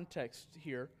context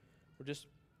here. We're just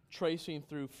tracing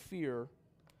through fear.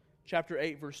 Chapter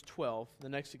 8, verse 12, the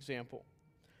next example.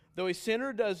 Though a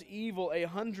sinner does evil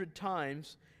 100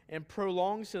 times and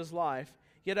prolongs his life,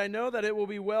 yet I know that it will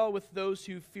be well with those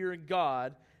who fear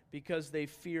God, because they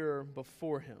fear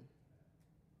before Him.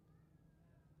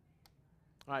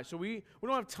 All right, so we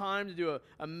don't have time to do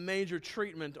a major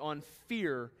treatment on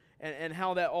fear and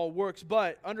how that all works,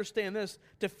 but understand this,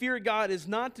 to fear God is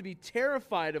not to be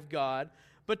terrified of God,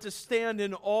 but to stand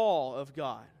in awe of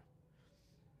God.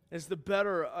 Is the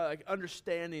better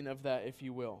understanding of that, if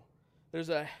you will. There's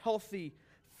a healthy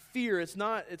fear. It's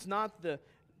not the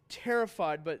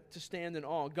terrified, but to stand in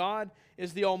awe. God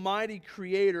is the almighty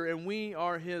creator, and we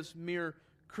are His mere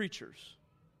creatures.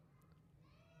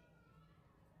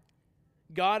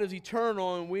 God is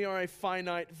eternal, and we are a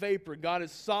finite vapor. God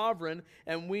is sovereign,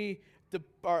 and we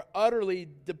are utterly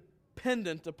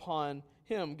dependent upon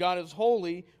Him. God is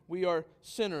holy, we are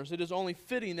sinners. It is only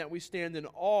fitting that we stand in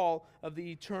awe of the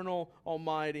eternal,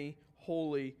 almighty,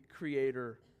 holy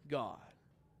creator God.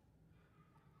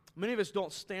 Many of us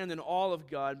don't stand in awe of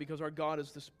God because our God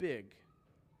is this big.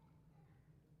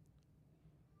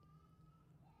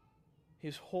 He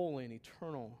is holy and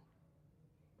eternal.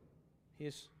 He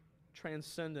is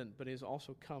transcendent, but He has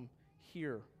also come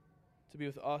here to be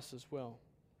with us as well.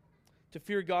 To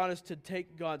fear God is to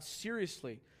take God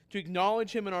seriously, to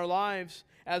acknowledge Him in our lives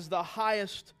as the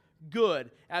highest good,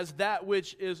 as that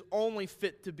which is only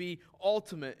fit to be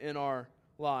ultimate in our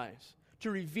lives. To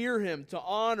revere Him, to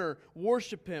honor,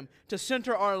 worship Him, to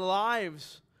center our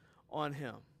lives on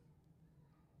Him.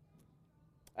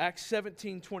 Acts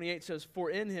 17:28 says,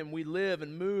 for in Him we live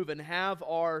and move and have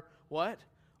our, what?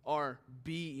 Our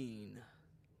being.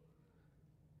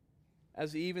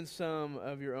 As even some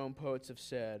of your own poets have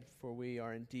said, for we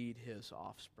are indeed His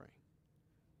offspring.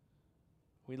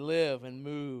 We live and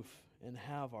move and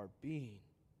have our being.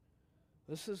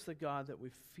 This is the God that we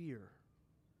fear.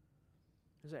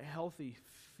 There's a healthy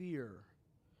fear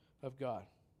of God.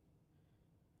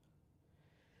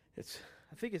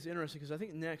 I think it's interesting because I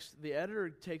think next the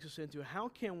editor takes us into how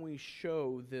can we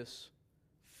show this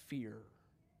fear.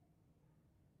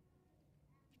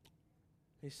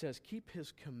 He says, keep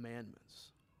His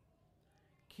commandments.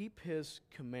 Keep His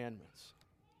commandments.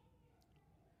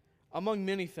 Among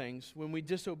many things, when we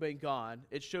disobey God,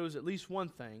 it shows at least one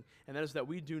thing, and that is that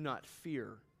we do not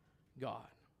fear God.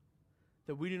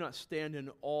 That we do not stand in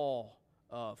awe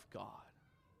of God.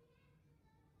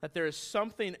 That there is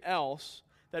something else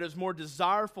that is more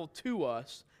desirable to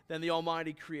us than the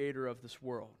almighty creator of this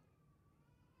world.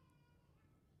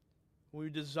 We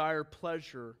desire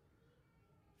pleasure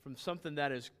from something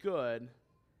that is good,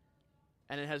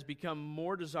 and it has become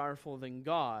more desirable than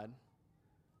God,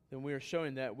 then we are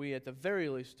showing that we at the very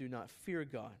least do not fear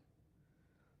God.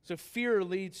 So fear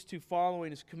leads to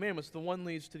following His commandments. The one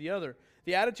leads to the other.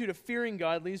 The attitude of fearing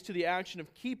God leads to the action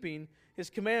of keeping His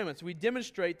commandments. We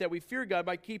demonstrate that we fear God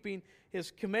by keeping His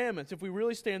commandments. If we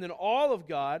really stand in awe of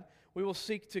God, we will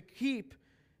seek to keep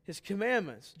His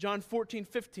commandments. John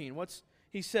 14:15, what's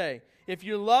He say? If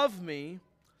you love me,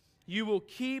 you will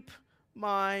keep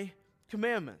my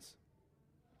commandments.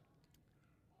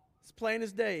 It's plain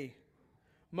as day.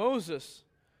 Moses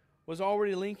was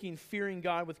already linking fearing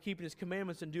God with keeping His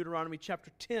commandments in Deuteronomy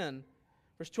chapter 10,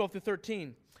 verse 12 through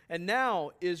 13. And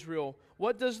now, Israel,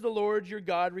 what does the Lord your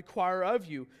God require of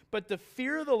you? But to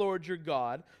fear the Lord your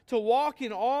God, to walk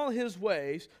in all His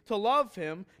ways, to love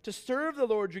Him, to serve the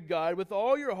Lord your God with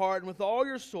all your heart and with all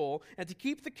your soul, and to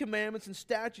keep the commandments and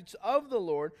statutes of the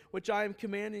Lord, which I am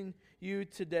commanding you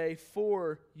today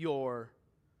for your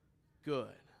good.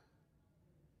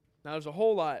 Now, there's a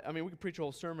whole lot. I mean, we could preach a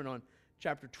whole sermon on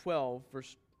chapter 12,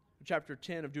 chapter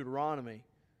 10 of Deuteronomy.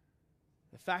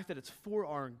 The fact that it's for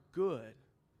our good.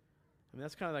 I mean,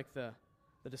 that's kind of like the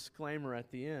disclaimer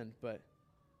at the end. But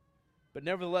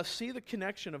nevertheless, see the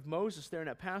connection of Moses there in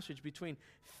that passage between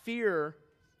fear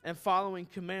and following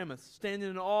commandments,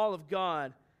 standing in awe of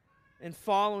God and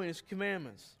following His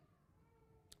commandments.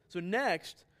 So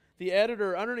next, the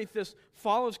editor underneath this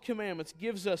follows commandments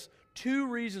gives us two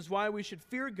reasons why we should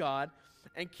fear God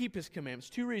and keep His commandments.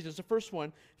 Two reasons. The first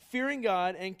one, fearing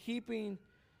God and keeping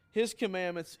His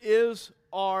commandments is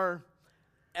our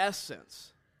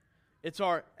essence. It's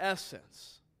our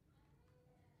essence.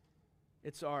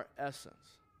 It's our essence.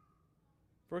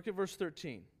 Look at verse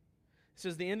 13. It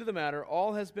says, the end of the matter,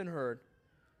 all has been heard.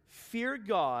 Fear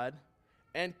God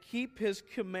and keep His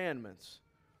commandments.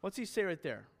 What's He say right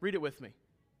there? Read it with me.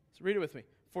 Read it with me.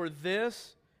 For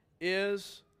this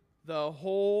is the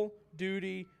whole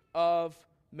duty of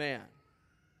man.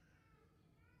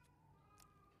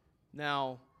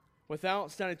 Now,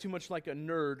 without sounding too much like a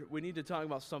nerd, we need to talk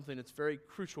about something that's very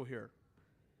crucial here.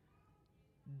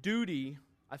 Duty,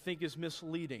 I think, is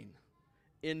misleading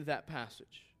in that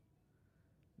passage.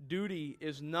 Duty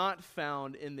is not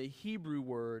found in the Hebrew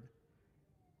word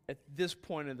at this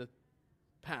point in the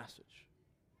passage.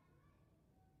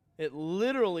 It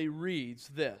literally reads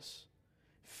this: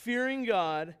 fearing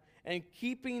God and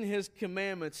keeping His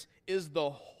commandments is the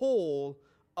whole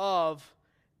of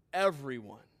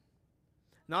everyone.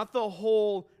 Not the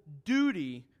whole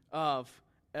duty of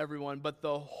everyone, but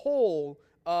the whole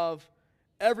of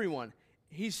everyone.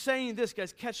 He's saying this,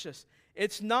 guys, catch this.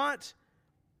 It's not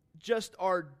just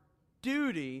our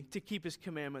duty to keep His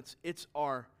commandments, it's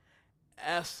our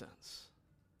essence.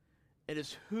 It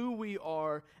is who we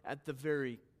are at the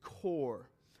very core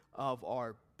of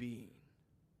our being.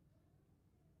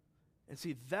 And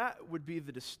see, that would be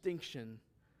the distinction,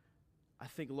 I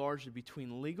think, largely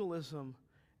between legalism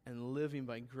and living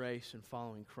by grace and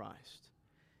following Christ.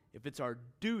 If it's our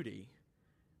duty,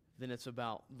 then it's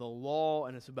about the law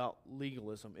and it's about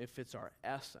legalism. If it's our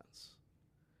essence,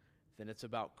 then it's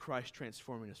about Christ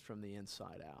transforming us from the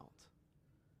inside out.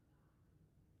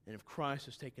 And if Christ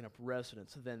has taken up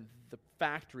residence, then the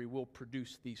factory will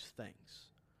produce these things.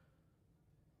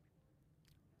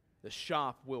 The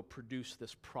shop will produce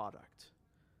this product.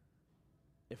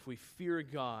 If we fear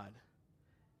God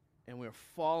and we are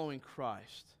following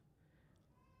Christ,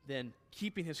 then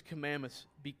keeping His commandments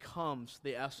becomes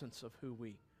the essence of who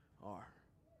we are.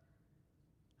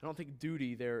 I don't think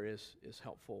duty there is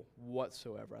helpful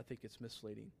whatsoever. I think it's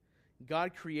misleading.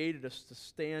 God created us to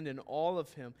stand in awe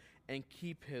of Him and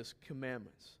keep His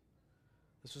commandments.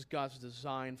 This was God's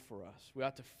design for us. We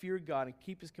ought to fear God and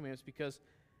keep His commandments because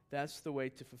that's the way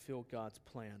to fulfill God's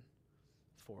plan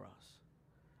for us.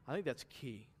 I think that's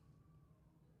key.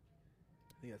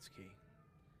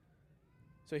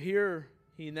 So here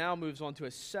he now moves on to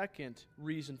a second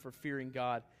reason for fearing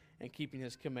God and keeping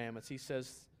His commandments. He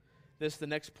says this, the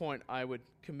next point I would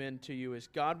commend to you is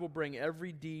God will bring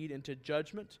every deed into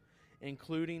judgment,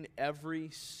 including every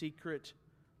secret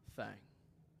thing.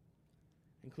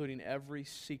 Including every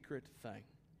secret thing.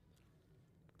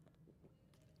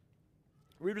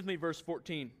 Read with me verse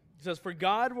 14. It says, for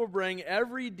God will bring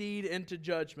every deed into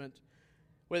judgment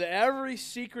with every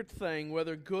secret thing,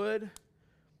 whether good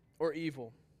or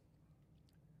evil.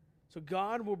 So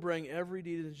God will bring every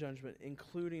deed into judgment,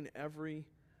 including every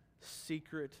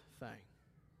secret thing.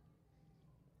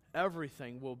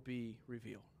 Everything will be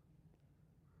revealed.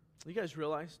 You guys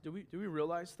realize, do we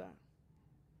realize that?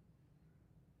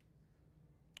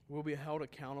 We'll be held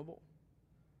accountable.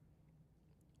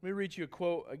 Let me read you a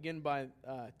quote again by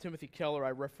Timothy Keller.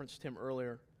 I referenced him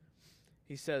earlier.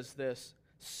 He says this: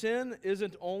 sin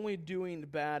isn't only doing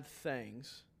bad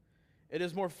things, It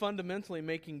is more fundamentally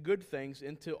making good things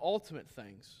into ultimate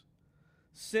things.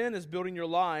 Sin is building your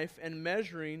life and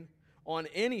measuring on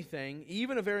anything,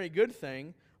 even a very good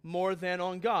thing, more than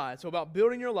on God. So about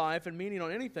building your life and meaning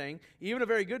on anything, even a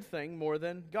very good thing, more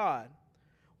than God.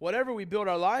 Whatever we build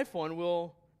our life on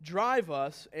will drive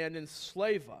us and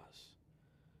enslave us.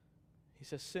 He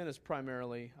says sin is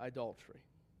primarily idolatry.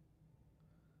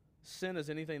 Sin is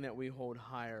anything that we hold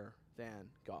higher than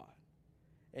God.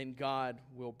 And God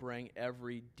will bring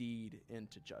every deed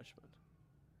into judgment.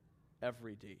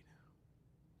 Every deed.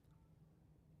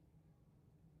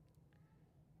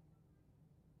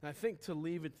 And I think to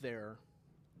leave it there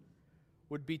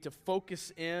would be to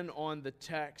focus in on the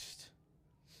text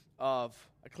of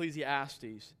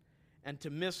Ecclesiastes and to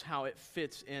miss how it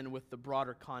fits in with the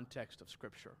broader context of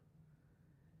Scripture.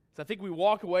 So I think we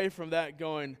walk away from that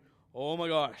going, oh my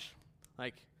gosh,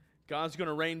 like God's going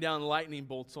to rain down lightning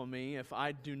bolts on me if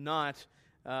I do not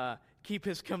keep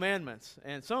His commandments.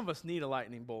 And some of us need a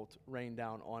lightning bolt rain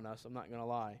down on us, I'm not going to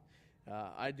lie.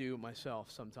 I do myself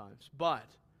sometimes. But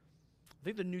I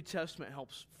think the New Testament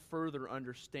helps further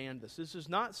understand this. This is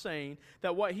not saying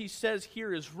that what he says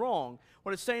here is wrong.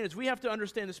 What it's saying is we have to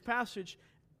understand this passage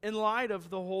in light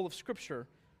of the whole of Scripture.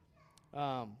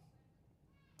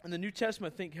 And the New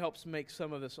Testament, I think, helps make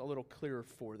some of this a little clearer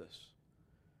for this.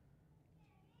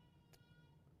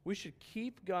 We should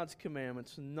keep God's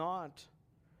commandments not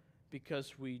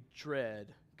because we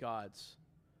dread God's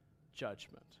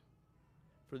judgment.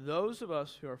 For those of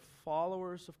us who are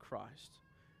followers of Christ,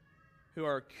 who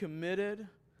are committed,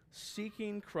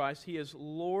 seeking Christ, He is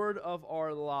Lord of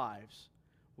our lives,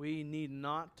 we need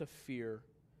not to fear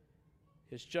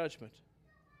His judgment.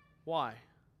 Why?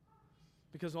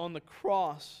 Because on the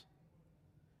cross,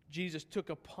 Jesus took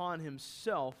upon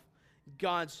Himself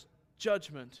God's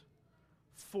judgment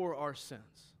for our sins.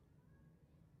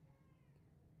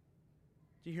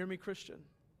 Do you hear me, Christian?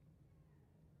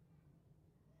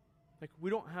 Like,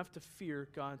 we don't have to fear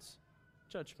God's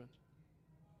judgment.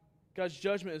 God's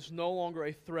judgment is no longer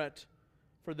a threat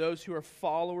for those who are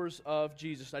followers of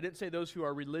Jesus. I didn't say those who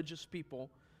are religious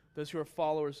people, those who are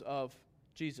followers of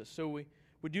Jesus. So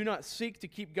we do not seek to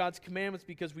keep God's commandments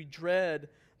because we dread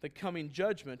the coming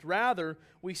judgment. Rather,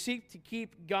 we seek to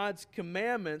keep God's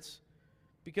commandments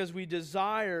because we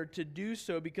desire to do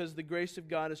so because the grace of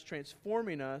God is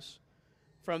transforming us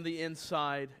from the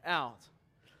inside out.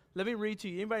 Let me read to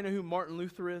you. Anybody know who Martin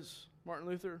Luther is? Martin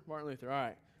Luther? Martin Luther. All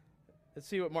right. Let's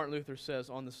see what Martin Luther says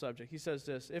on the subject. He says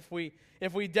this: If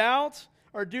we doubt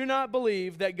or do not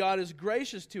believe that God is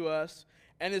gracious to us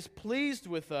and is pleased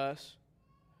with us,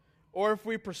 or if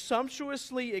we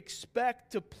presumptuously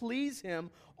expect to please Him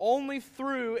only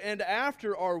through and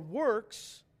after our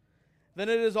works, then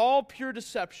it is all pure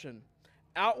deception,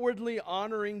 outwardly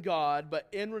honoring God, but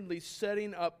inwardly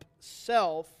setting up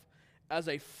self as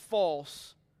a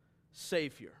false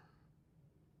Savior.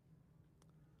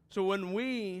 So when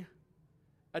we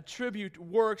attribute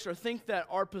works or think that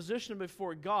our position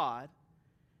before God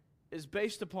is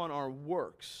based upon our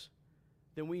works,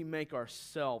 then we make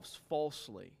ourselves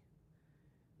falsely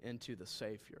into the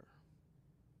Savior.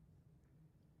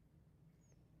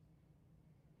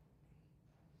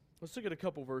 Let's look at a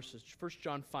couple verses. 1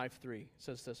 John 5:3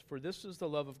 says this: For this is the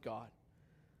love of God,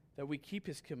 that we keep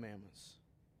His commandments,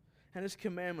 and His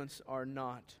commandments are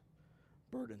not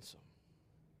burdensome.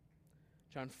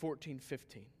 John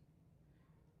 14:15.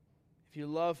 If you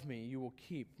love me, you will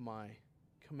keep my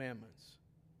commandments.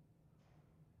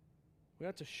 We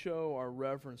have to show our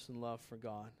reverence and love for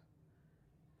God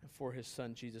and for His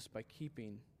Son Jesus by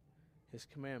keeping His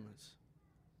commandments.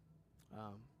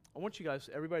 I want you guys,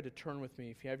 everybody, to turn with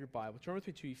me, if you have your Bible, turn with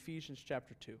me to Ephesians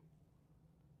chapter 2.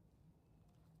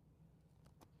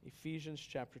 Ephesians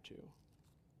chapter 2.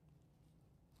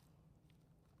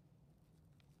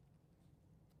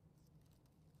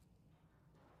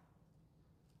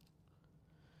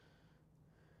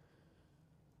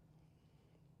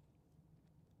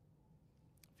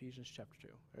 Ephesians chapter 2.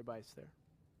 Everybody's there.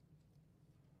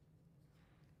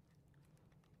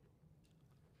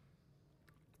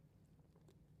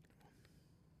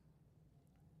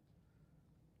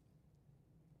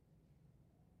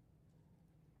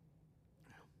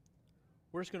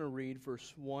 We're just going to read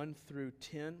verse 1 through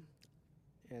 10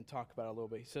 and talk about it a little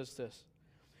bit. He says this: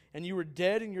 And you were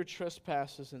dead in your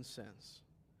trespasses and sins,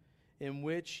 in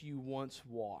which you once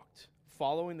walked,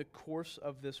 following the course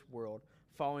of this world,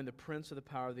 following the prince of the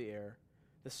power of the air,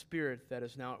 the spirit that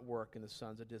is now at work in the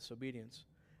sons of disobedience,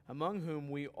 among whom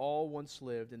we all once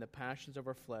lived in the passions of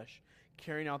our flesh,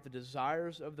 carrying out the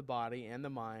desires of the body and the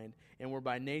mind, and were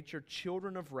by nature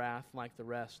children of wrath like the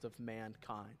rest of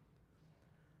mankind.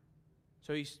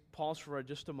 So he paused for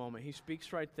just a moment. He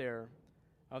speaks right there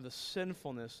of the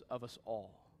sinfulness of us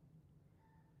all.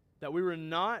 That we were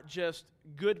not just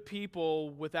good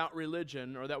people without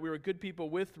religion, or that we were good people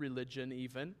with religion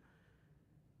even.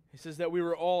 He says that we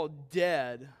were all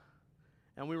dead,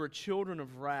 and we were children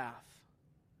of wrath.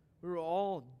 We were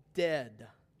all dead.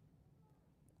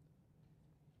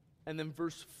 And then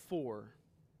verse 4,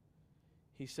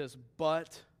 he says,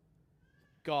 but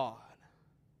God,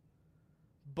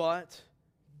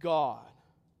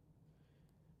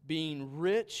 being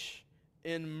rich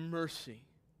in mercy,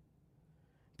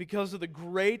 because of the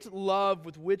great love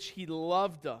with which He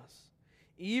loved us,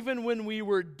 even when we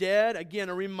were dead, again,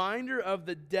 a reminder of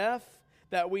the death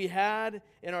that we had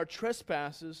in our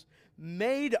trespasses,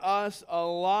 made us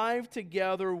alive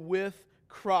together with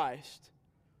Christ.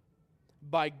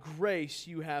 By grace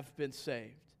you have been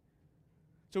saved.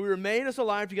 So we were made us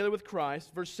alive together with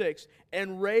Christ, verse 6,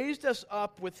 and raised us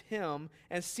up with Him,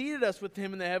 and seated us with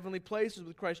Him in the heavenly places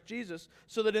with Christ Jesus,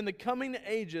 so that in the coming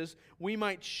ages we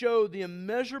might show the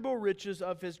immeasurable riches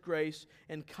of His grace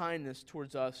and kindness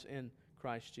towards us in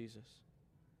Christ Jesus.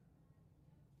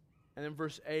 And then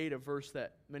verse 8, a verse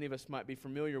that many of us might be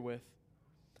familiar with.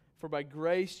 For by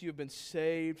grace you have been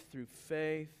saved through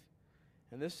faith,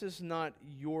 and this is not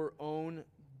your own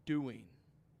doing.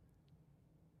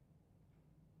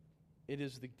 It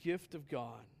is the gift of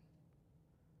God,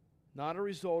 not a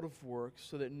result of works,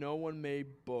 so that no one may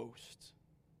boast.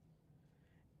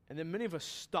 And then many of us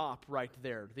stop right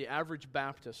there. The average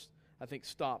Baptist, I think,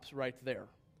 stops right there.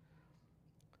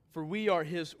 For we are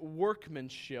His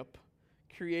workmanship,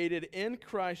 created in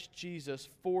Christ Jesus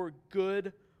for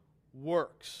good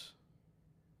works,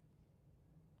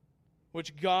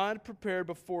 which God prepared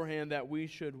beforehand that we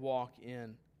should walk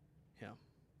in Him.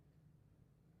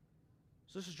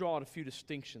 So let's just draw out a few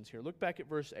distinctions here. Look back at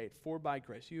verse 8. For by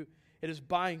grace. It is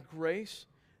by grace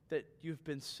that you've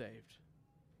been saved.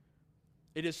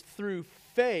 It is through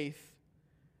faith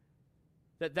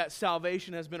that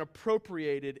salvation has been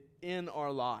appropriated in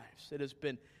our lives. It has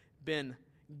been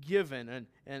given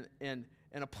and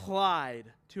applied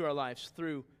to our lives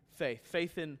through faith.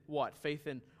 Faith in what? Faith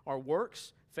in our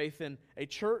works? Faith in a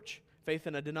church? Faith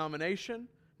in a denomination?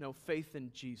 No, faith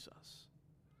in Jesus.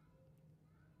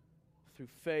 Through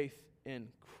faith in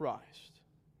Christ.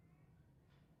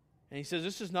 And he says,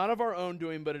 this is not of our own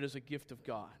doing, but it is a gift of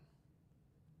God.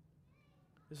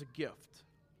 It's a gift.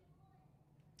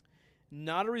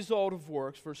 Not a result of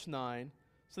works, verse 9,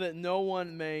 so that no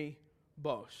one may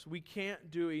boast. We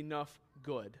can't do enough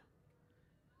good.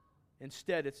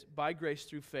 Instead, it's by grace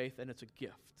through faith, and it's a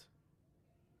gift.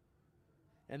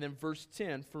 And then verse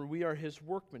 10, for we are His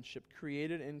workmanship,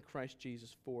 created in Christ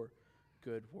Jesus for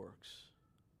good works.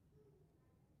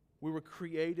 We were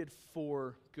created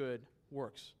for good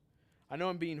works. I know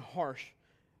I'm being harsh,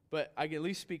 but I can at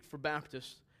least speak for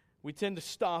Baptists. We tend to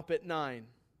stop at 9.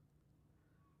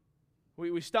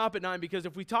 We stop at 9 because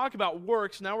if we talk about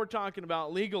works, now we're talking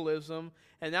about legalism,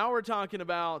 and now we're talking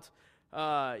about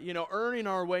earning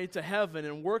our way to heaven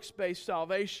and works-based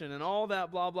salvation and all that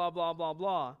blah, blah, blah, blah,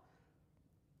 blah.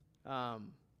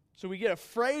 So we get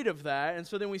afraid of that, and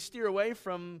so then we steer away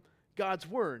from God's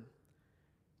Word.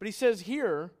 But he says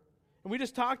here, and we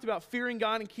just talked about fearing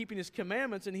God and keeping His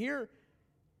commandments, and here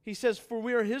he says, for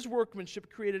we are His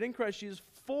workmanship created in Christ Jesus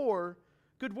for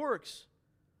good works,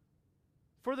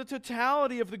 for the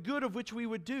totality of the good of which we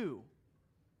would do.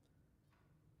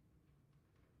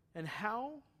 And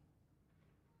how?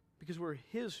 Because we're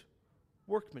His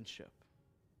workmanship.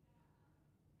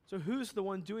 So who's the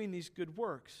one doing these good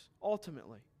works,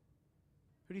 ultimately?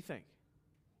 Who do you think?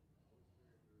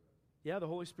 Yeah, the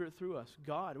Holy Spirit through us.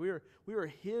 God. We are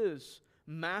His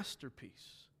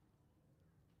masterpiece.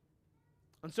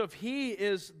 And so if He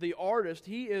is the artist,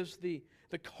 He is the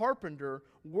carpenter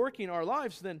working our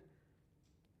lives, then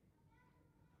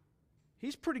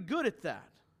He's pretty good at that,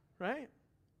 right?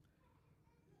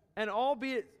 And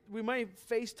albeit we might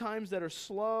face times that are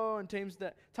slow and times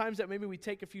that maybe we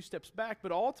take a few steps back,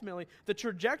 but ultimately the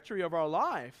trajectory of our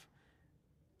life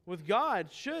with God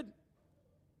should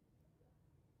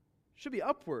be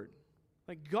upward.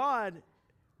 Like God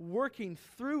working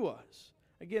through us.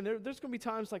 Again, there's going to be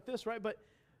times like this, right? But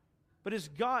is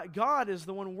God is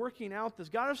the one working out this.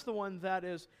 God is the one that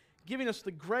is giving us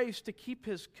the grace to keep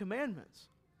His commandments.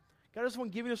 God is the one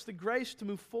giving us the grace to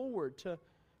move forward, to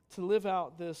live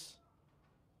out this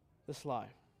life.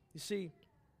 You see,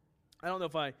 I don't know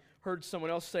if I heard someone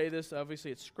else say this.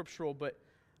 Obviously, it's scriptural, but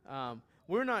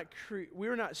we're not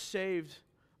saved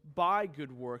by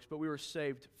good works, but we were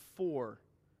saved for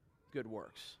good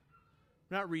works.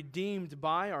 We're not redeemed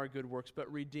by our good works,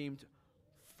 but redeemed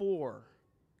for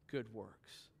good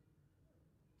works,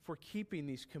 for keeping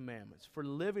these commandments, for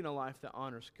living a life that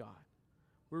honors God.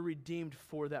 We're redeemed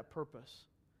for that purpose.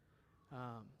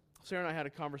 Sarah and I had a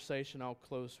conversation. I'll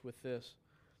close with this.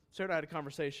 Sarah and I had a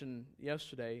conversation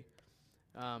yesterday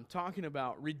talking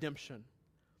about redemption.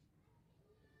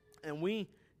 And we,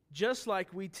 just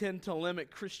like we tend to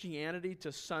limit Christianity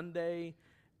to Sunday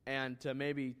and to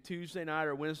maybe Tuesday night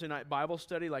or Wednesday night Bible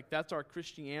study, like that's our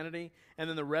Christianity, and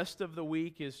then the rest of the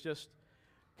week is just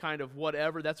kind of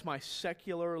whatever. That's my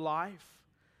secular life.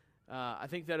 I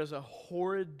think that is a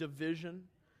horrid division.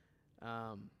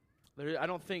 I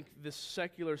don't think this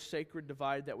secular sacred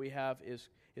divide that we have is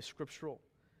scriptural.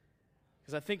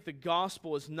 Because I think the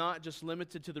gospel is not just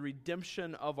limited to the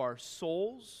redemption of our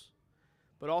souls,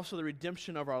 but also the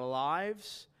redemption of our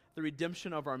lives, the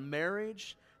redemption of our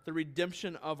marriage, the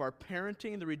redemption of our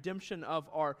parenting, the redemption of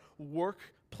our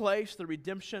workplace, the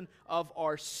redemption of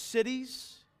our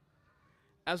cities.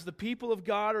 As the people of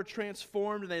God are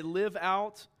transformed and they live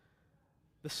out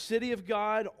the city of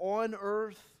God on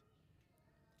earth,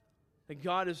 that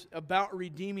God is about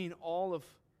redeeming all of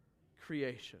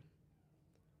creation.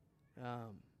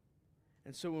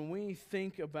 And so when we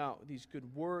think about these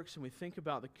good works and we think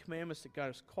about the commandments that God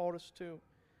has called us to,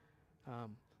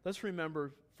 let's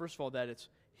remember, first of all, that it's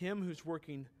Him who's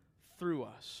working through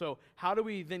us. So how do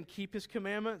we then keep His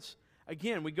commandments?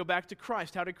 Again, we go back to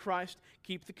Christ. How did Christ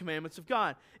keep the commandments of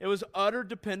God? It was utter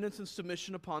dependence and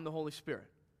submission upon the Holy Spirit.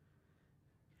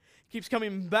 Keeps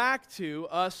coming back to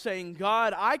us saying,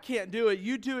 God, I can't do it.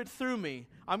 You do it through me.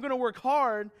 I'm going to work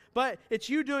hard, but it's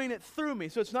you doing it through me.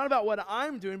 So it's not about what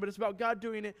I'm doing, but it's about God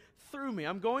doing it through me.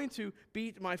 I'm going to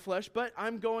beat my flesh, but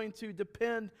I'm going to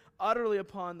depend utterly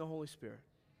upon the Holy Spirit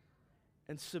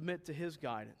and submit to His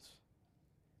guidance.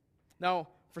 Now,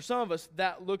 for some of us,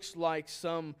 that looks like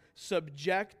some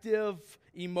subjective,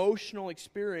 emotional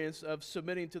experience of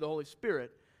submitting to the Holy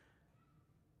Spirit.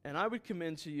 And I would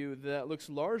commend to you that looks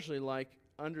largely like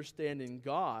understanding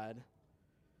God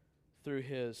through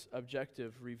His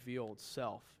objective revealed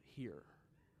self here.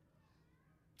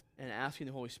 And asking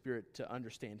the Holy Spirit to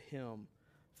understand Him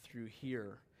through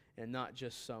here and not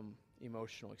just some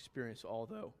emotional experience,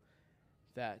 although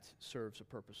that serves a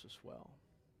purpose as well.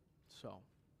 So,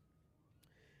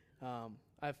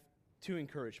 I have two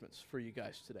encouragements for you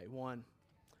guys today. One,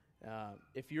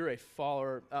 if you're a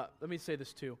follower, let me say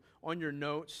this too. On your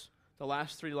notes, the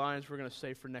last 3 lines we're going to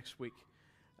say for next week.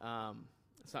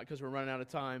 It's not because we're running out of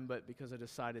time, but because I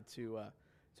decided to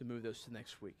move those to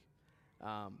next week.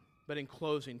 But in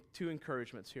closing, 2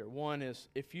 encouragements here. One is,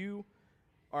 if you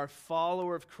are a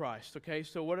follower of Christ, okay?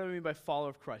 So what do I mean by follower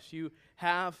of Christ? You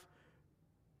have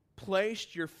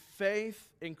placed your faith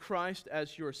in Christ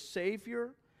as your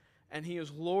Savior, and He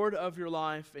is Lord of your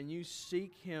life, and you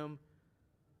seek Him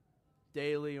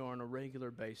daily or on a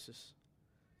regular basis,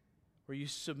 where you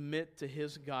submit to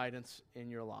His guidance in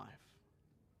your life.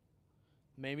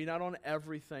 Maybe not on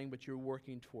everything, but you're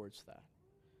working towards that.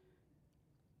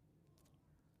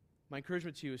 My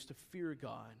encouragement to you is to fear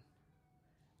God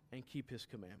and keep His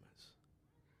commandments.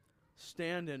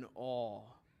 Stand in awe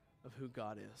of who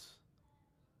God is.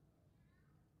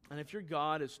 And if your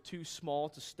God is too small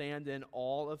to stand in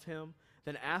awe of Him,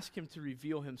 then ask Him to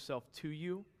reveal Himself to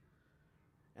you.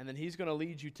 And then He's going to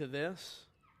lead you to this.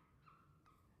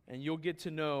 And you'll get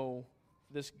to know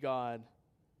this God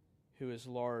who is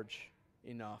large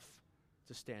enough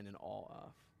to stand in awe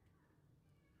of.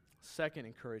 Second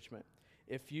encouragement,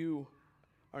 if you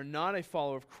are not a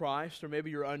follower of Christ, or maybe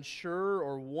you're unsure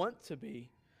or want to be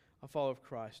a follower of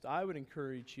Christ, I would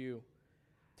encourage you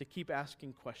to keep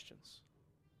asking questions.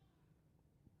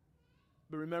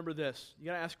 But remember this, you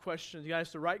got to ask questions, you got to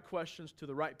ask the right questions to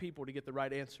the right people to get the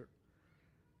right answer.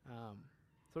 So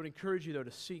I would encourage you, though,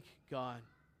 to seek God,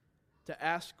 to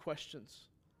ask questions,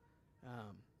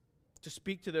 to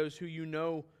speak to those who you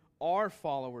know are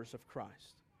followers of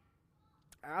Christ.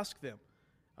 Ask them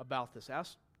about this.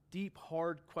 Ask deep,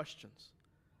 hard questions.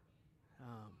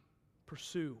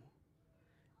 Pursue.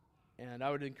 And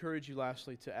I would encourage you,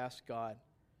 lastly, to ask God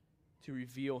to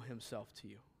reveal Himself to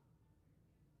you,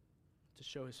 to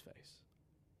show His face.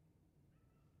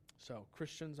 So,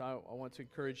 Christians, I want to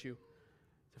encourage you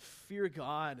to fear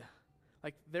God.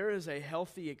 Like, there is a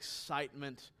healthy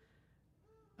excitement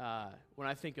when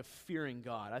I think of fearing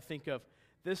God. I think of,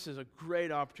 this is a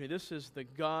great opportunity. This is the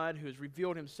God who has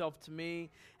revealed Himself to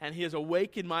me, and He has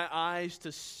awakened my eyes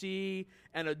to see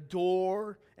and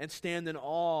adore and stand in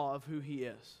awe of who He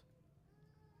is.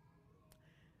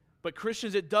 But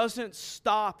Christians, it doesn't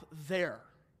stop there.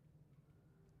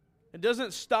 It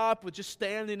doesn't stop with just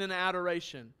standing in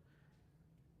adoration.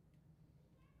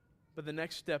 but the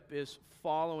next step is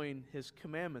following His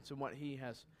commandments and what He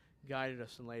has guided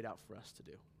us and laid out for us to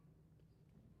do.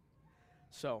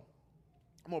 So,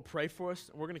 I'm going to pray for us.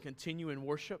 We're going to continue in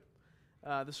worship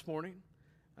this morning.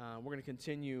 We're going to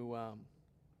continue,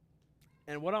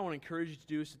 and what I want to encourage you to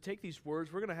do is to take these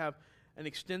words. We're going to have an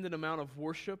extended amount of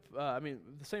worship, the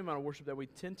same amount of worship that we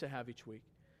tend to have each week.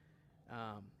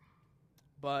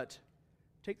 But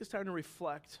take this time to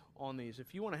reflect on these.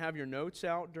 If you want to have your notes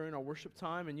out during our worship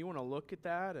time and you want to look at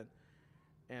that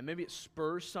and maybe it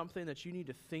spurs something that you need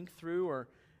to think through, or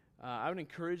I would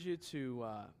encourage you to,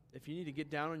 if you need to get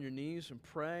down on your knees and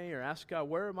pray or ask God,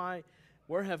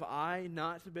 where have I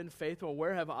not been faithful?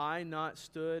 Where have I not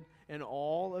stood in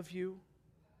all of you?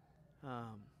 I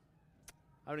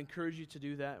would encourage you to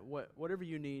do that, whatever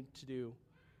you need to do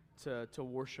to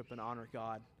worship and honor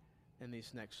God in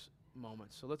these next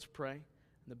moments. So let's pray, and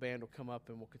the band will come up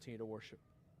and we'll continue to worship.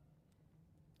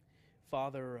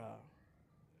 Father,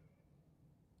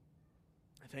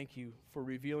 I thank you for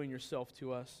revealing yourself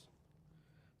to us,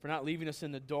 for not leaving us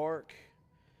in the dark.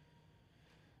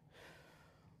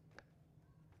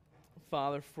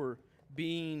 Father, for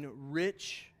being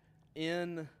rich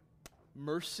in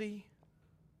mercy.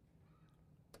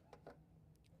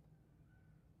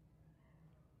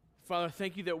 Father,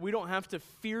 thank you that we don't have to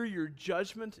fear your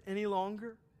judgment any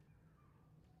longer,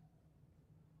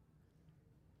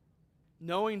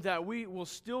 knowing that we will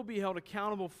still be held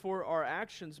accountable for our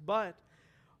actions, but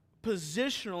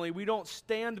positionally we don't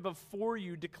stand before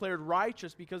you declared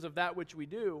righteous because of that which we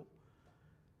do,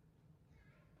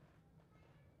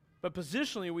 but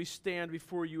positionally we stand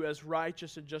before you as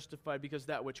righteous and justified because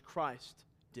that which Christ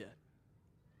did.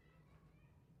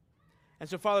 And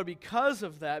so, Father, because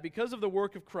of that, because of the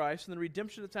work of Christ and the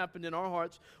redemption that's happened in our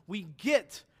hearts, we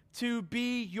get to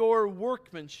be your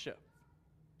workmanship.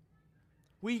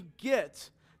 We get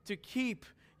to keep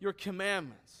your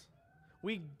commandments.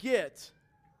 We get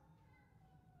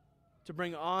to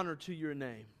bring honor to your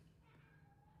name.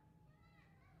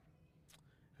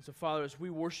 And so, Father, as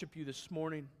we worship you this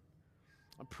morning,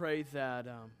 I pray that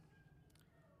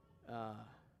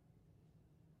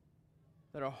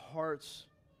that our hearts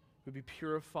would be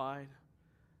purified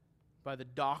by the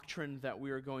doctrine that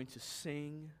we are going to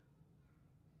sing.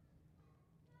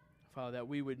 Father, that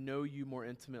we would know you more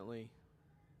intimately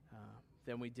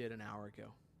than we did an hour ago.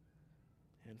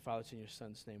 And Father, it's in your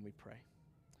Son's name we pray.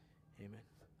 Amen.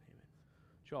 Amen.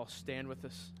 Would you all stand with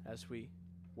us as we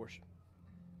worship?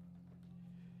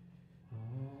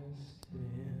 I'll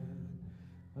stand.